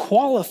was to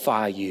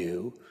qualify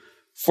you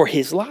for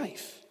his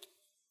life.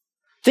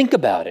 Think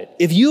about it.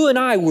 If you and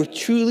I were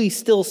truly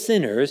still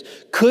sinners,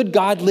 could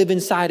God live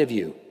inside of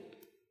you?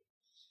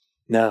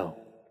 No.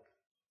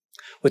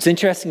 What's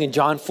interesting in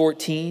John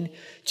 14,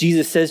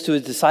 Jesus says to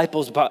his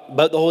disciples about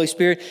the Holy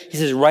Spirit, he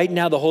says, right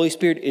now the Holy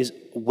Spirit is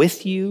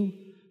with you,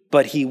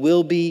 but he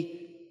will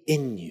be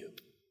in you.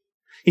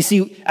 You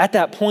see, at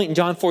that point in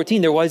John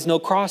 14, there was no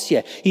cross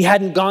yet. He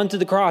hadn't gone to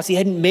the cross. He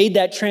hadn't made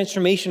that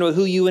transformation of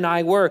who you and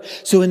I were.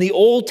 So in the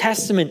Old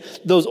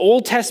Testament, those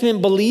Old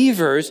Testament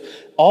believers,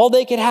 all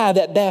they could have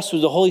at best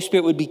was the Holy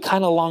Spirit would be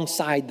kind of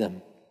alongside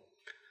them.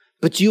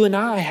 But you and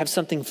I have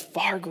something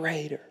far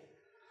greater,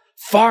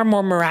 Far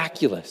more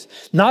miraculous.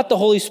 Not the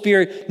Holy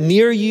Spirit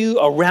near you,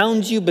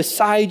 around you,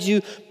 beside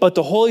you, but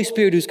the Holy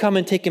Spirit who's come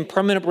and taken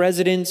permanent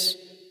residence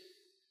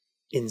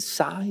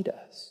inside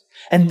us.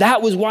 And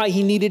that was why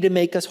he needed to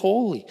make us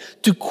holy,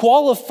 to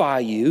qualify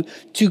you,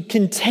 to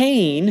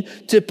contain,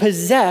 to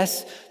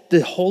possess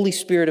the Holy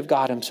Spirit of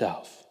God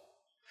himself.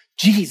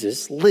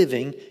 Jesus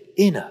living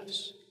in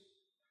us.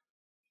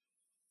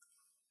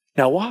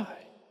 Now why?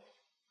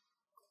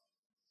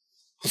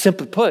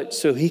 Simply put,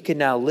 so he can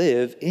now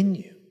live in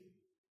you.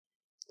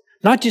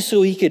 Not just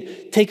so he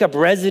could take up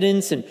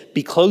residence and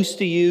be close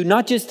to you,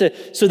 not just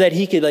so that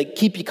he could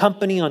keep you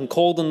company on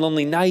cold and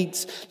lonely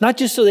nights, not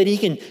just so that he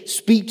can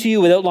speak to you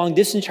without long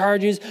distance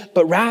charges,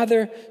 but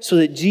rather so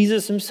that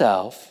Jesus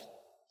himself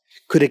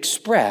could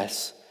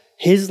express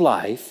his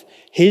life,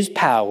 his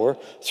power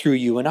through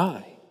you and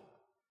I.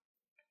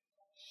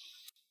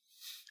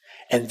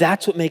 And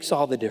that's what makes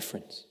all the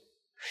difference.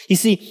 You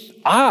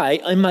see,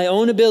 in my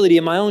own ability,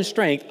 in my own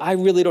strength, I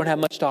really don't have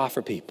much to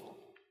offer people.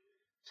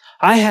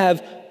 I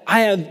have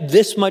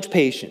this much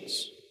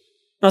patience.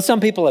 Now, some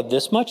people have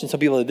this much and some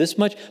people have this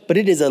much, but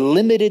it is a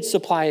limited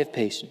supply of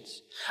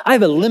patience. I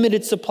have a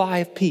limited supply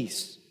of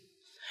peace.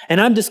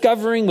 And I'm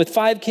discovering with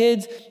 5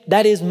 kids,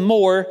 that is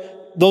more,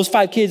 those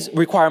 5 kids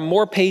require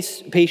more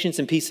patience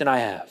and peace than I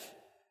have.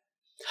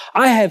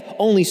 I have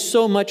only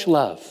so much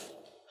love.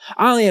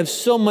 I only have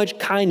so much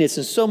kindness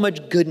and so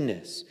much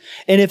goodness.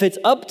 And if it's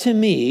up to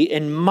me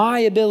and my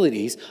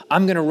abilities,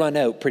 I'm going to run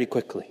out pretty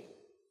quickly.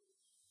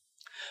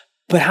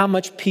 But how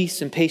much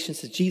peace and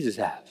patience does Jesus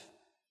have?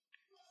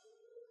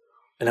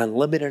 An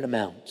unlimited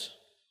amount.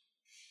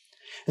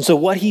 And so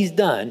what he's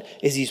done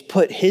is he's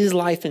put his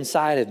life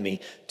inside of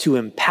me to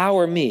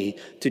empower me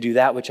to do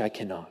that which I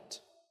cannot.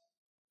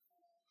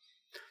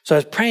 So I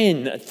was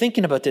praying,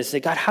 thinking about this,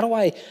 God, how do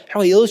I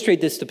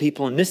illustrate this to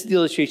people? And this is the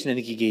illustration I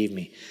think he gave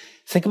me.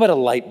 Think about a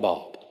light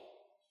bulb,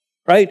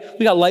 right?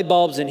 We got light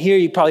bulbs in here.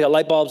 You probably got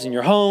light bulbs in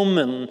your home,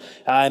 and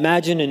I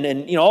imagine,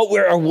 and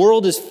our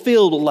world is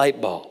filled with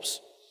light bulbs.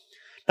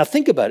 Now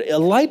think about it. A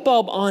light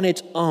bulb on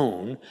its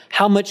own,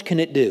 how much can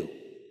it do?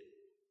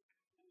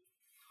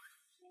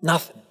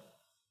 Nothing.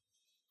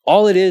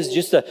 All it is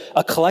just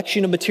a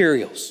collection of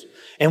materials.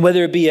 And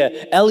whether it be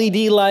a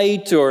LED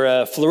light or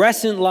a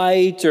fluorescent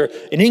light or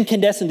an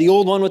incandescent, the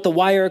old one with the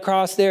wire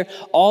across there,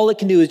 all it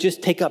can do is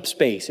just take up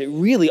space. It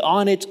really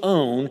on its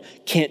own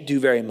can't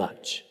do very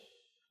much.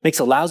 Makes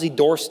a lousy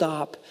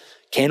doorstop,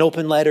 can't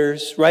open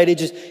letters, right? It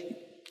just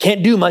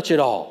can't do much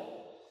at all.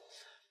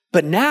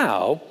 But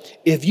now,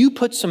 if you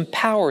put some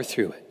power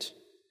through it,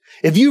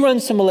 if you run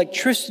some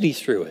electricity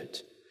through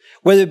it,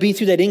 whether it be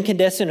through that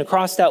incandescent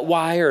across that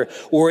wire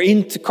or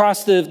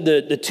across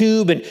the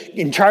tube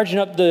and charging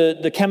up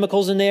the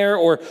chemicals in there,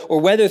 or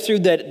whether through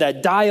that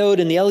diode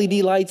and the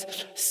LED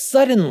lights,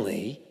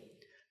 suddenly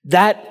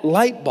that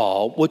light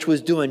bulb, which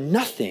was doing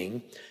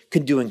nothing,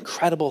 could do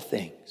incredible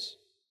things.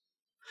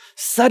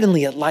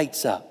 Suddenly it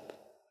lights up.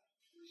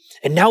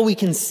 And now we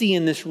can see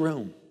in this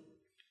room.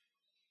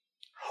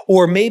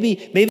 Or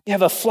maybe you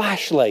have a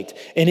flashlight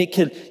and it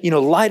could,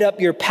 light up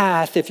your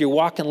path if you're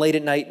walking late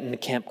at night in the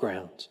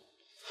campground.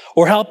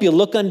 Or help you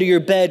look under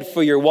your bed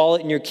for your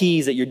wallet and your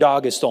keys that your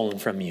dog has stolen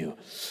from you.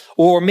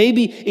 Or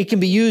maybe it can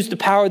be used to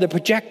power the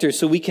projector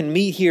so we can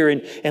meet here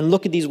and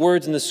look at these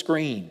words on the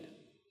screen.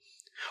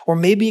 Or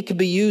maybe it could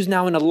be used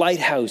now in a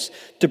lighthouse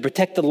to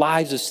protect the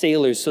lives of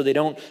sailors so they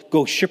don't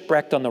go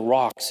shipwrecked on the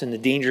rocks in the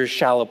dangerous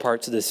shallow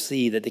parts of the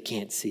sea that they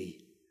can't see.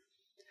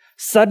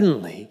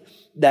 Suddenly,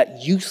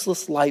 that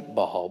useless light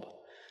bulb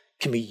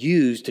can be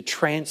used to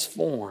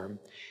transform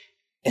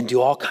and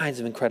do all kinds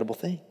of incredible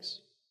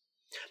things.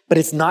 But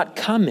it's not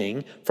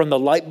coming from the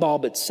light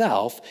bulb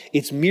itself.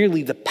 It's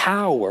merely the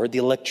power, the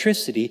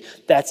electricity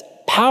that's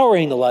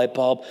powering the light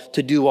bulb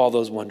to do all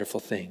those wonderful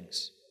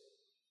things.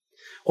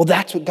 Well,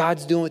 that's what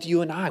God's doing with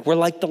you and I. We're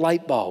like the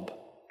light bulb.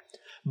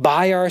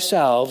 By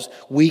ourselves,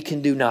 we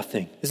can do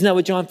nothing. Isn't that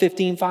what John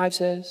 15:5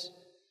 says?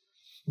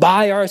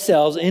 By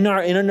ourselves, in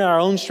our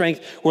own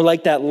strength, we're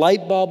like that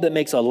light bulb that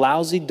makes a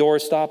lousy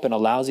doorstop and a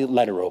lousy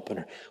letter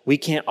opener. We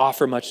can't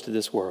offer much to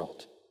this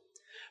world.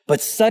 But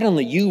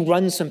suddenly you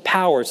run some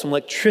power, some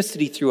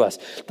electricity through us,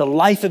 the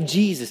life of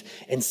Jesus,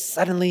 and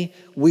suddenly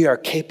we are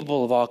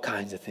capable of all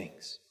kinds of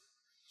things.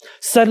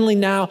 Suddenly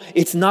now,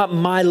 it's not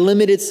my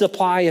limited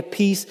supply of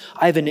peace.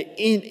 I have an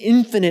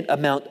infinite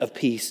amount of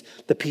peace,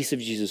 the peace of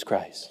Jesus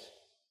Christ.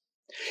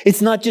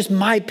 It's not just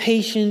my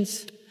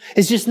patience.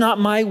 It's just not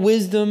my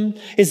wisdom.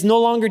 It's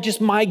no longer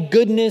just my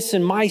goodness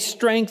and my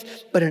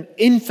strength, but an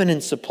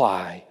infinite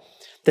supply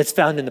that's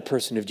found in the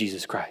person of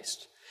Jesus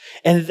Christ.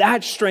 And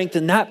that strength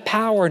and that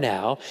power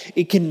now,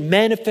 it can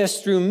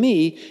manifest through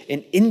me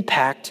and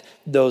impact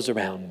those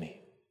around me.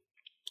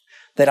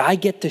 That I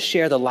get to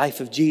share the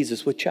life of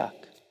Jesus with Chuck,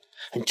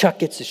 and Chuck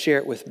gets to share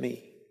it with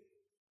me.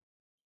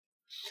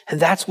 And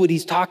that's what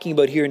he's talking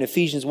about here in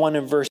Ephesians 1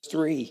 and verse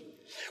 3,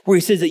 where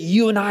he says that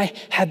you and I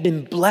have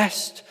been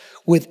blessed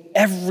with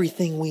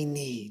everything we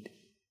need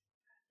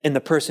in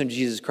the person of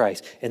Jesus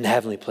Christ in the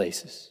heavenly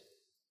places.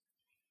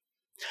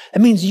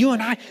 That means you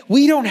and I,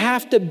 we don't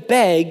have to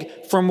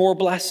beg for more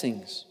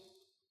blessings.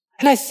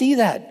 And I see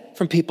that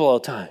from people all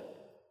the time.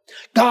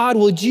 God,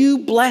 would you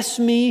bless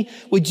me?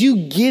 Would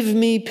you give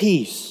me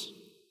peace?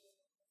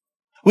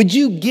 Would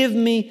you give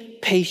me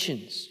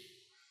patience?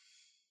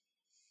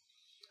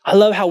 I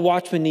love how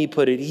Watchman Nee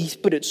put it. He's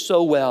put it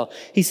so well.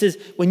 He says,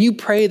 when you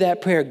pray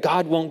that prayer,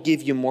 God won't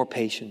give you more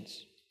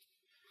patience.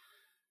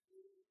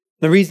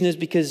 The reason is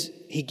because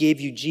he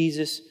gave you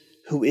Jesus,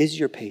 who is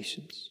your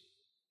patience.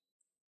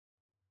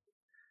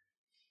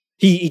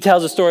 He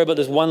tells a story about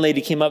this one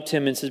lady came up to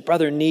him and says,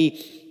 Brother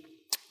Nee,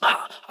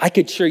 I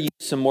could sure use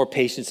some more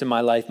patience in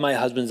my life. My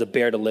husband's a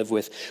bear to live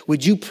with.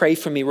 Would you pray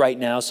for me right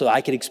now so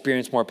I could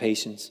experience more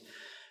patience?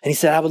 And he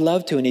said, I would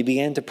love to. And he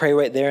began to pray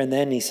right there and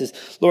then. And he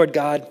says, Lord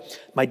God,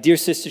 my dear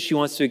sister, she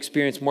wants to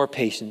experience more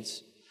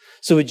patience.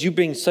 So would you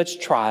bring such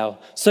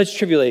trial, such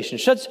tribulation,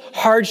 such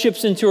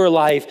hardships into her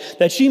life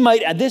that she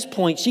might, at this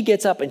point, she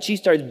gets up and she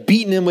starts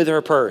beating him with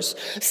her purse.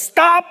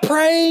 Stop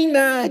praying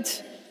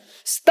that.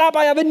 Stop.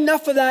 I have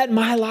enough of that in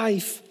my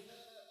life.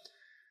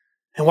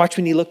 And watch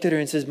when he looked at her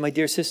and says, my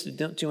dear sister,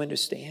 don't you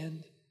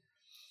understand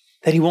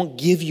that he won't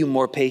give you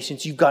more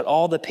patience? You've got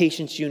all the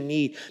patience you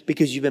need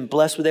because you've been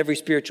blessed with every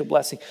spiritual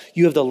blessing.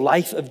 You have the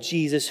life of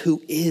Jesus,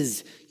 who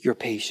is your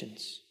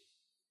patience.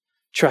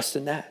 Trust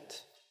in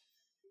that.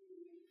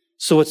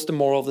 So what's the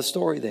moral of the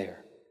story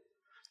there?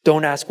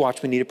 Don't ask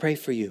Watchman Nee to pray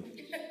for you.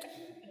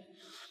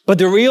 But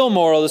the real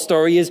moral of the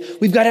story is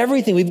we've got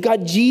everything. We've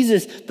got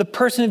Jesus, the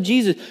person of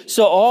Jesus.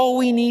 So all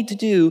we need to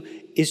do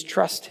is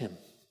trust him.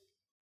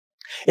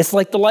 It's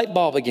like the light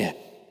bulb again.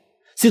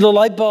 See, the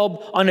light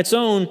bulb on its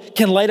own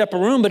can light up a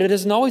room, but it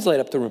doesn't always light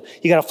up the room.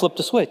 You got to flip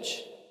the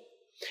switch.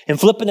 And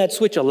flipping that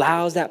switch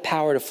allows that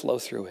power to flow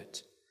through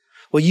it.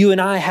 Well, you and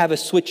I have a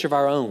switch of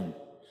our own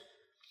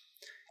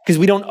because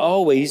we don't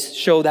always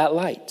show that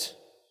light.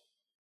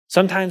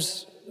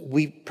 Sometimes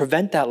we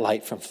prevent that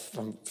light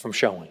from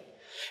showing.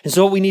 And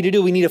so what we need to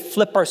do, we need to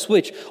flip our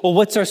switch. Well,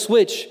 what's our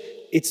switch?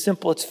 It's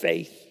simple. It's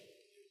faith.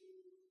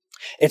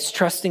 It's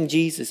trusting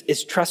Jesus.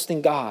 It's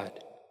trusting God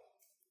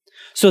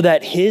so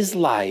that his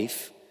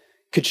life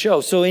could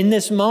show. So in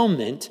this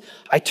moment,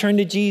 I turn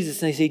to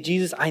Jesus and I say,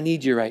 Jesus, I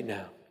need you right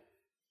now.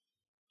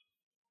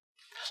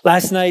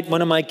 Last night,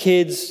 one of my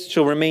kids,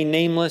 she'll remain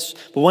nameless,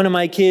 but one of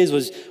my kids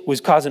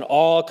was causing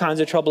all kinds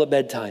of trouble at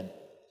bedtime.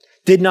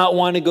 Did not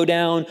want to go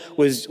down,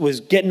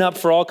 was getting up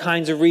for all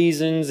kinds of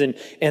reasons, and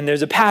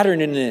there's a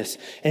pattern in this.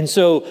 And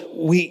so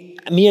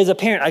me as a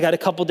parent, I got a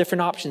couple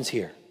different options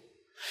here.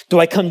 Do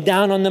I come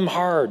down on them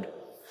hard?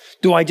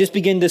 Do I just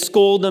begin to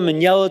scold them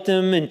and yell at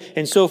them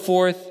and so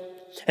forth?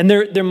 And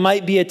there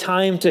might be a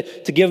time to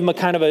give them a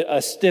kind of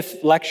a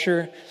stiff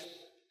lecture.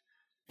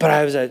 But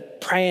I was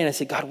praying, I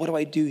said, God, what do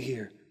I do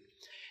here?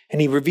 And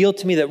he revealed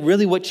to me that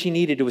really what she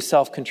needed was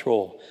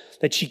self-control.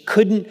 That she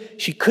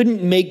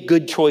couldn't make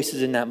good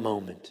choices in that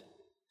moment.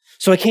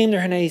 So I came to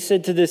her and I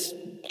said to this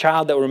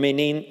child that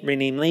remain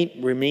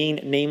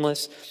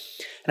nameless,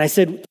 and I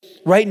said,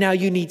 right now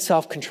you need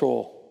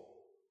self-control,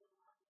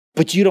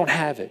 but you don't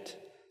have it.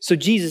 So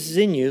Jesus is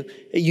in you,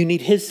 you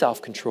need his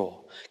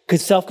self-control.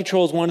 Because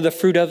self-control is one of the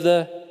fruit of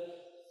the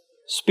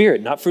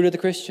Spirit, not fruit of the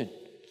Christian.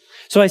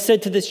 So I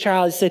said to this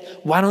child, I said,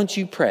 why don't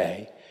you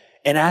pray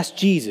and ask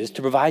Jesus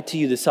to provide to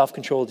you the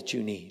self-control that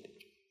you need?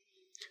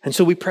 And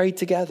so we prayed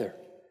together.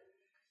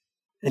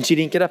 And she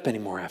didn't get up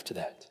anymore after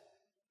that.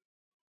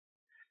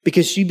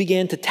 Because she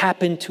began to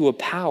tap into a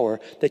power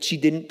that she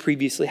didn't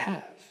previously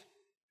have.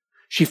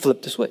 She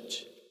flipped the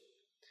switch.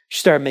 She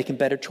started making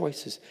better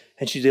choices.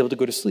 And she was able to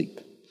go to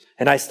sleep.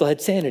 And I still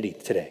had sanity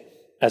today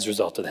as a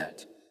result of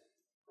that.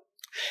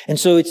 And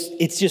so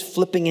it's just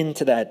flipping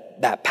into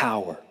that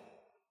power.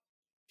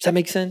 Does that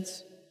make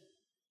sense?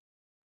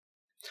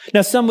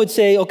 Now some would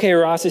say, okay,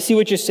 Ross, I see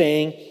what you're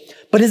saying.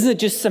 But isn't it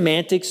just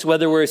semantics,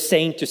 whether we're a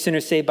saint or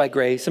sinner saved by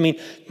grace? I mean,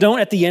 don't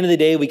at the end of the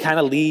day, we kind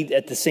of lead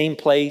at the same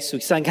place. We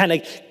kind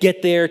of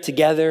get there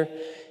together.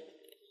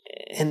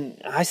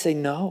 And I say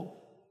no.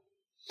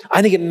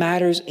 I think it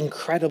matters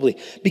incredibly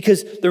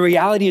because the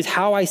reality is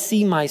how I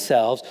see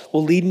myself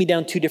will lead me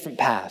down two different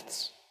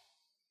paths.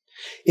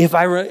 If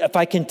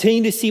I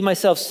continue to see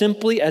myself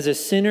simply as a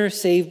sinner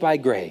saved by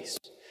grace,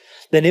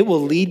 then it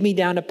will lead me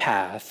down a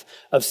path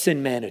of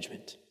sin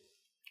management.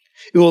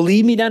 It will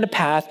lead me down a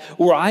path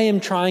where I am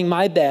trying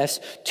my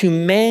best to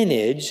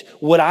manage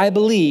what I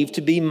believe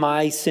to be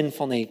my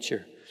sinful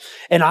nature.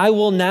 And I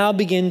will now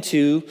begin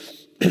to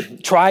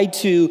try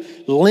to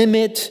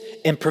limit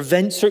and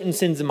prevent certain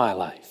sins in my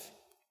life.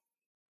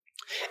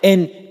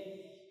 And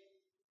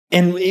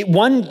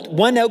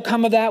one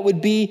outcome of that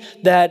would be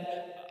that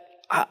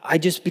I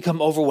just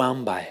become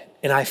overwhelmed by it.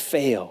 And I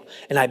fail,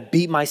 and I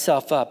beat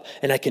myself up,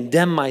 and I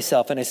condemn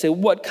myself, and I say,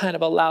 what kind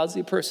of a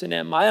lousy person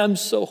am I? I'm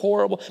so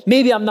horrible.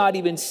 Maybe I'm not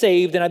even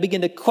saved, and I begin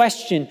to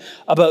question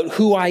about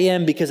who I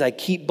am because I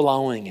keep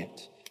blowing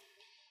it.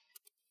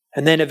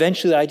 And then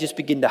eventually I just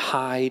begin to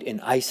hide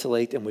and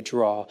isolate and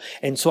withdraw.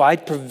 And so I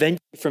prevent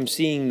you from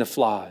seeing the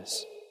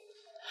flaws.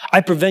 I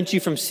prevent you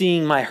from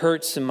seeing my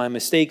hurts and my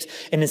mistakes.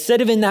 And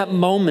instead of in that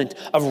moment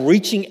of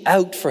reaching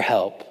out for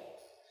help,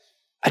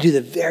 I do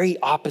the very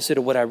opposite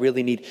of what I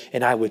really need,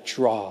 and I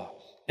withdraw,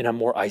 and I'm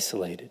more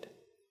isolated.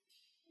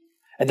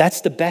 And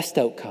that's the best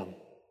outcome.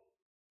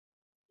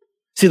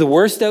 See, the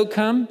worst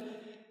outcome,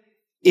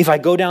 if I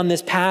go down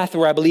this path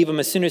where I believe I'm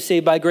a sinner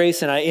saved by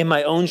grace and I, in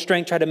my own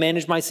strength, try to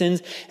manage my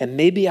sins, and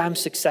maybe I'm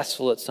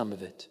successful at some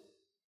of it.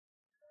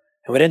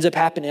 And what ends up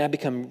happening, I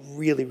become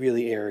really,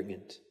 really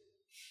arrogant.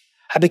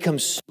 I become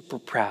super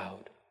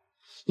proud.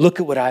 Look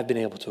at what I've been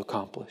able to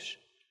accomplish.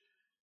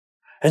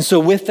 And so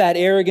with that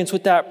arrogance,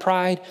 with that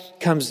pride,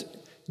 comes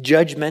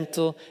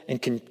judgmental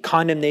and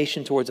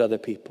condemnation towards other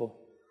people.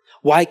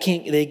 Why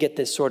can't they get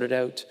this sorted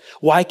out?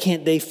 Why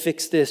can't they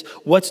fix this?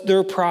 What's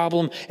their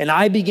problem? And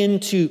I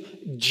begin to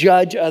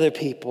judge other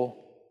people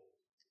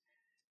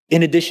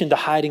in addition to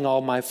hiding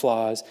all my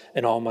flaws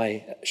and all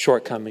my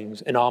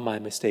shortcomings and all my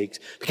mistakes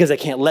because I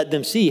can't let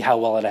them see how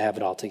well I have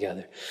it all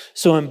together.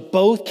 So in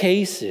both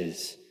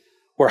cases,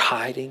 we're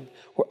hiding,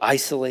 we're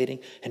isolating,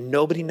 and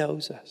nobody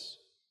knows us.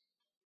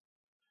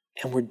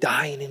 And we're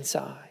dying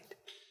inside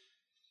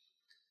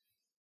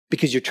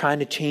because you're trying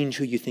to change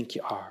who you think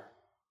you are.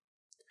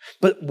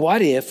 But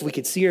what if we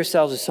could see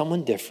ourselves as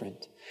someone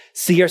different,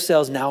 see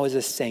ourselves now as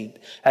a saint,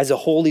 as a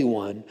holy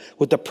one,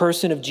 with the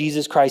person of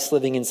Jesus Christ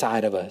living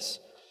inside of us?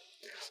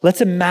 Let's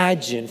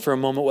imagine for a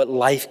moment what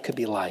life could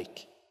be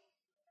like.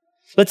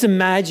 Let's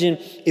imagine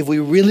if we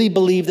really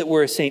believe that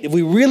we're a saint, if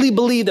we really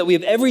believe that we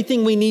have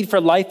everything we need for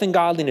life and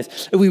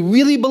godliness, if we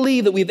really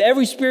believe that we have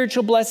every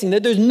spiritual blessing,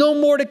 that there's no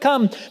more to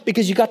come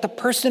because you got the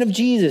person of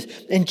Jesus,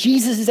 and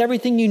Jesus is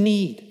everything you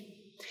need.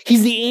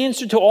 He's the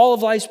answer to all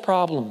of life's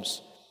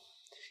problems.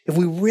 If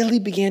we really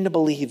began to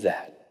believe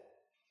that,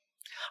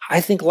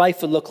 I think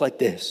life would look like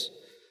this.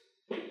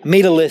 I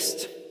made a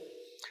list.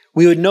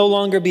 We would no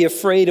longer be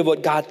afraid of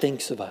what God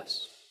thinks of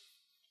us.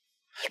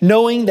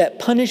 Knowing that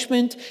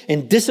punishment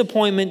and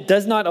disappointment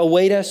does not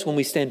await us when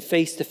we stand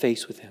face to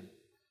face with him.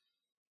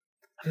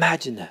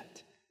 Imagine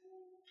that.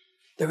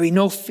 There would be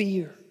no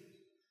fear.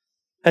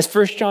 As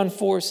 1 John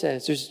 4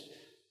 says, there's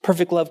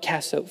perfect love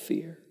casts out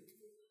fear.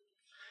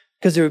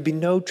 Because there would be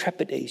no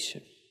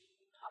trepidation.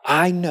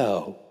 I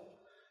know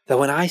that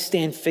when I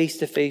stand face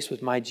to face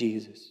with my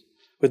Jesus,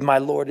 with my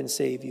Lord and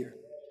Savior,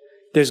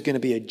 there's going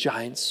to be a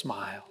giant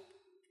smile.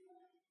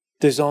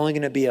 There's only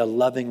going to be a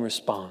loving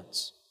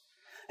response.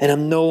 And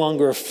I'm no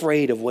longer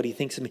afraid of what he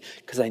thinks of me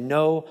because I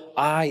know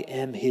I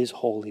am his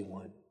Holy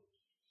One.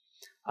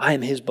 I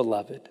am his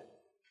beloved.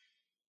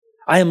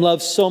 I am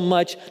loved so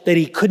much that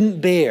he couldn't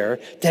bear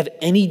to have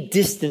any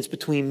distance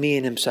between me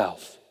and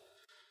himself.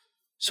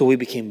 So we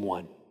became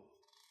one.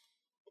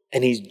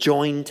 And he's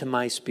joined to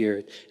my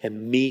spirit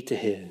and me to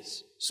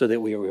his so that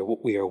we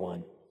are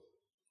one.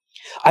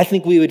 I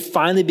think we would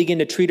finally begin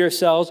to treat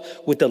ourselves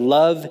with the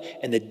love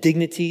and the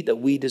dignity that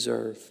we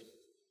deserve.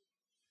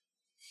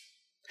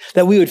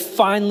 That we would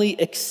finally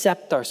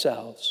accept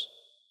ourselves.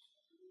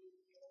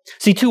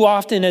 See, too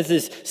often as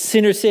this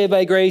sinner saved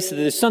by grace, that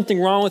there's something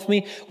wrong with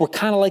me, we're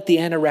kind of like the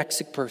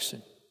anorexic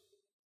person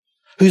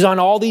who's on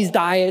all these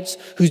diets,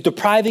 who's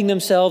depriving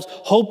themselves,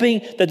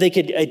 hoping that they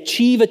could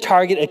achieve a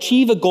target,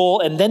 achieve a goal,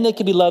 and then they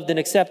could be loved and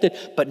accepted,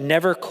 but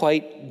never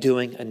quite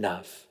doing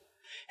enough,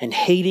 and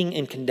hating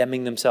and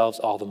condemning themselves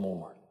all the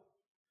more.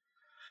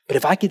 But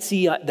if I could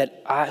see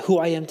who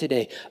I am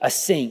today, a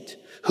saint,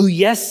 who,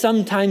 yes,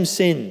 sometimes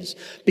sins,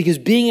 because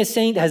being a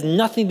saint has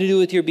nothing to do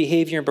with your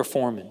behavior and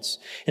performance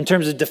in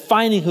terms of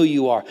defining who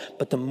you are.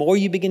 But the more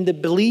you begin to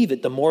believe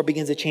it, the more it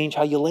begins to change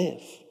how you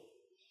live.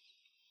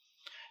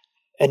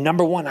 And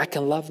number one, I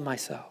can love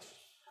myself.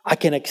 I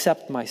can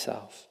accept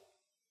myself.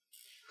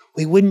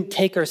 We wouldn't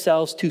take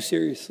ourselves too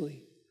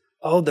seriously.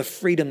 Oh, the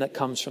freedom that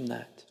comes from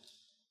that.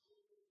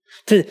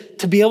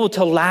 To be able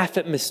to laugh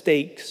at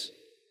mistakes.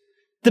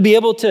 To be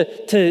able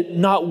to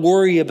not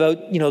worry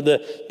about,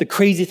 the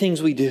crazy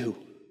things we do.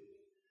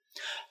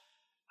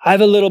 I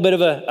have a little bit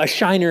of a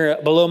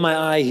shiner below my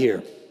eye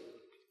here.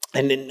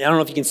 And I don't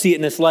know if you can see it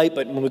in this light,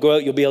 but when we go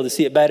out, you'll be able to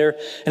see it better.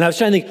 And I was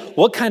trying to think,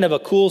 what kind of a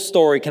cool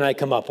story can I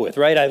come up with,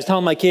 right? I was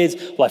telling my kids,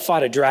 well, I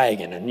fought a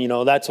dragon,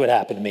 and, that's what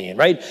happened to me,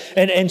 right?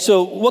 And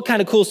so what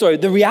kind of cool story?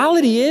 The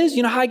reality is,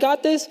 you know how I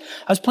got this?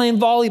 I was playing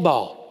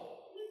volleyball.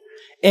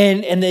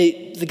 And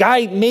the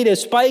guy made a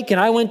spike, and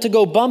I went to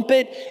go bump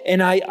it,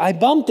 and I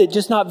bumped it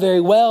just not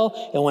very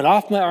well, and went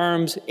off my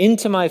arms,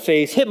 into my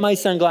face, hit my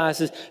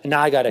sunglasses, and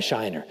now I got a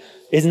shiner.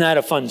 Isn't that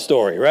a fun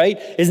story,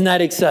 right? Isn't that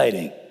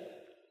exciting?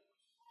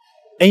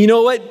 And you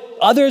know what?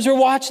 Others are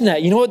watching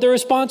that. You know what their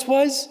response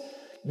was?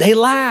 They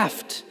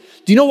laughed.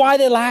 Do you know why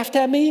they laughed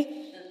at me?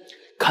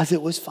 Because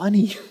it was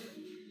funny.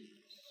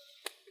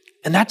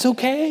 And that's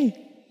okay.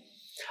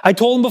 I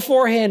told them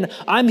beforehand,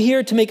 I'm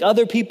here to make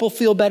other people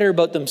feel better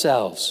about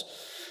themselves.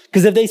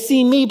 Because if they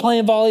see me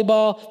playing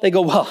volleyball, they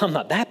go, well, I'm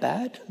not that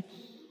bad.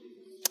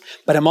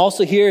 But I'm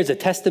also here as a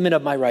testament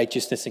of my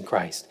righteousness in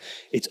Christ.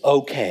 It's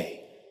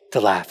okay to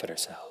laugh at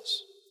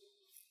ourselves.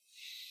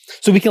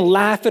 So we can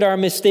laugh at our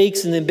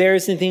mistakes and the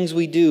embarrassing things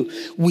we do.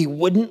 We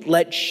wouldn't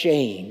let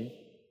shame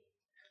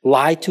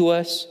lie to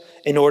us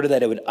in order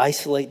that it would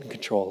isolate and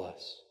control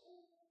us.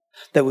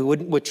 That we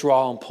wouldn't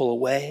withdraw and pull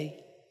away,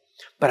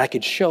 but I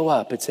could show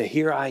up and say,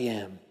 here I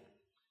am.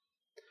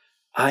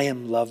 I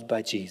am loved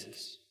by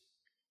Jesus.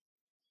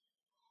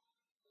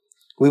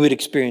 We would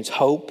experience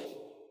hope,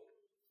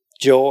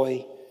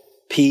 joy,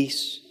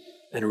 peace,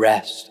 and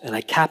rest. And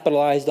I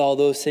capitalized all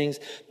those things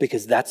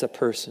because that's a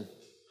person.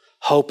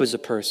 Hope is a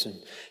person.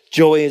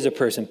 Joy is a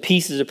person.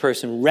 Peace is a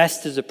person.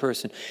 Rest is a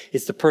person.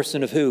 It's the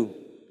person of who?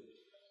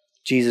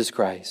 Jesus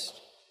Christ.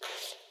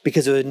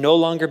 Because it would no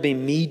longer be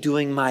me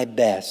doing my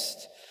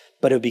best,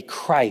 but it would be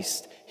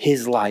Christ,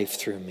 his life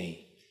through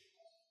me.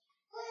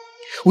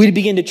 We'd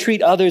begin to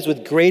treat others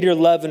with greater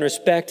love and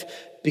respect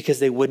because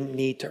they wouldn't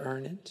need to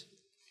earn it.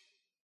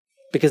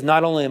 Because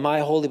not only am I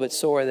holy, but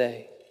so are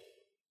they.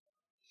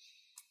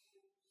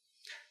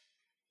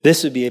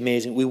 This would be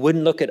amazing. We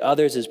wouldn't look at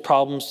others as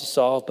problems to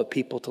solve, but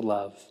people to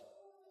love.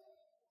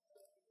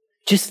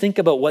 Just think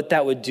about what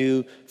that would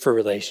do for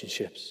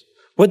relationships.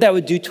 What that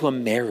would do to a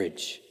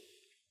marriage.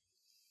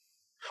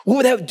 What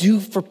would that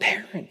do for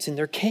parents and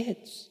their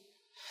kids?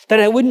 That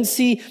I wouldn't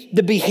see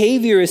the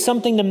behavior as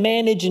something to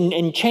manage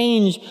and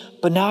change,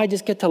 but now I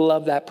just get to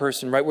love that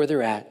person right where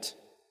they're at.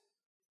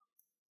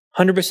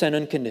 100%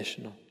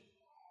 unconditional.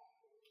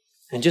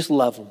 And just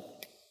love them.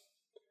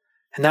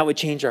 And that would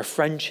change our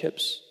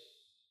friendships.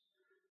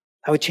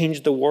 That would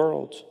change the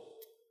world.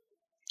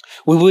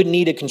 We wouldn't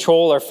need to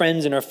control our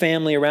friends and our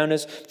family around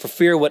us for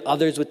fear of what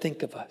others would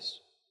think of us.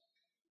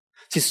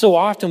 See, so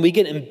often we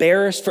get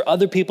embarrassed for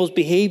other people's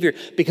behavior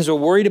because we're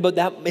worried about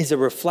that is a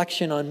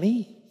reflection on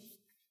me.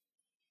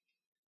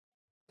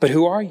 But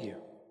who are you?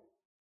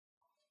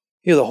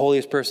 You're the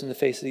holiest person on the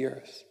face of the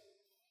earth.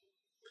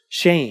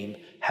 Shame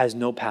has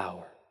no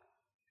power.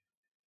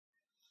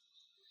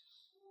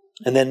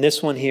 And then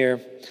this one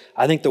here,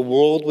 I think the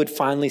world would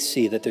finally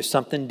see that there's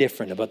something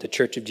different about the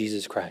Church of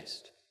Jesus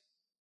Christ.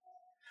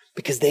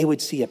 Because they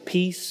would see a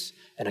peace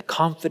and a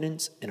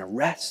confidence and a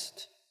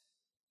rest.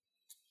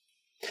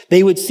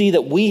 They would see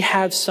that we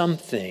have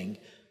something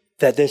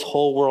that this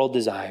whole world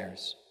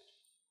desires.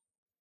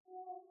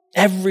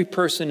 Every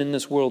person in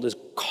this world is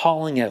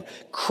calling out,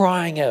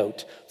 crying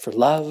out for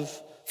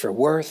love, for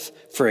worth,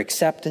 for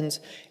acceptance,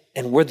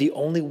 and we're the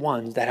only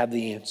ones that have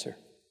the answer.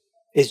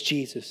 It's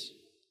Jesus.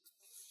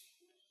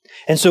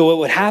 And so what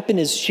would happen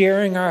is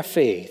sharing our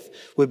faith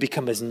would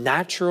become as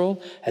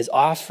natural as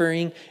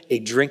offering a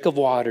drink of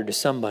water to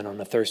someone on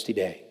a thirsty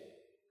day,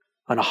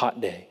 on a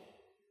hot day.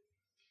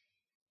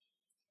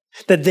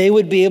 That they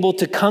would be able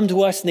to come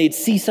to us and they'd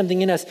see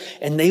something in us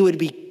and they would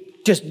be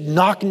just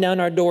knocking down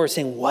our door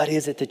saying, what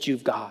is it that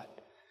you've got?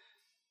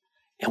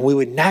 And we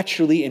would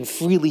naturally and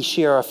freely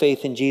share our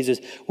faith in Jesus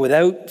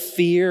without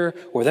fear,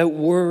 or without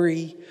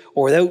worry,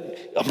 or without,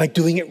 am I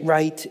doing it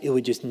right? It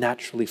would just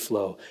naturally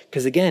flow.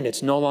 Because again,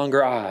 it's no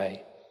longer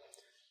I,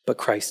 but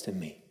Christ in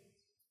me.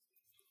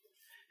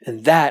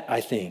 And that,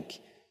 I think,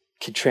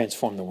 can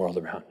transform the world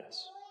around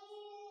us.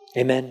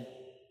 Amen.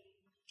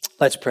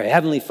 Let's pray.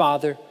 Heavenly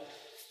Father,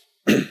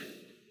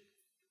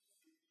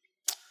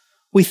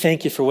 we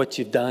thank you for what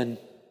you've done.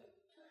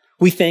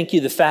 We thank you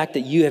the fact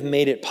that you have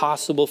made it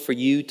possible for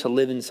you to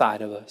live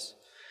inside of us.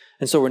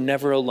 And so we're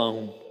never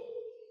alone.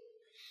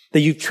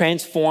 That you've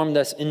transformed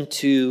us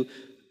into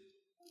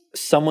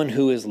someone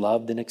who is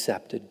loved and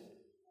accepted.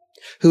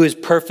 Who is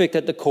perfect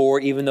at the core,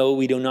 even though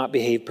we do not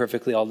behave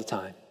perfectly all the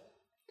time.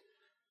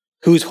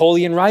 Who is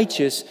holy and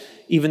righteous,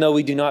 even though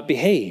we do not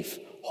behave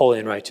holy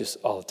and righteous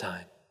all the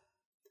time.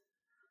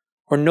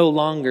 We're no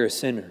longer a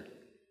sinner.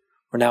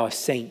 We're now a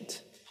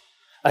saint.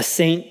 A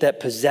saint that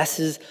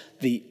possesses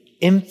the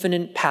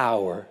infinite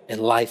power and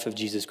life of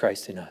Jesus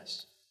Christ in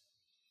us.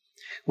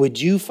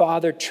 Would you,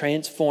 Father,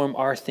 transform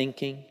our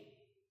thinking?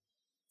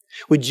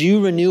 Would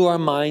you renew our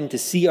mind to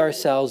see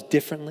ourselves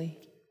differently?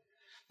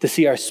 To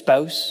see our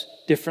spouse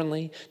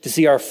differently? To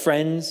see our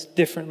friends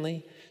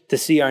differently? To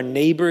see our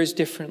neighbors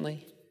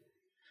differently?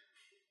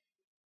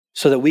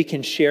 So that we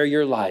can share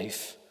your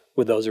life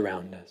with those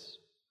around us.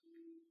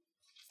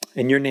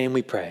 In your name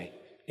we pray.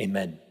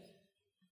 Amen.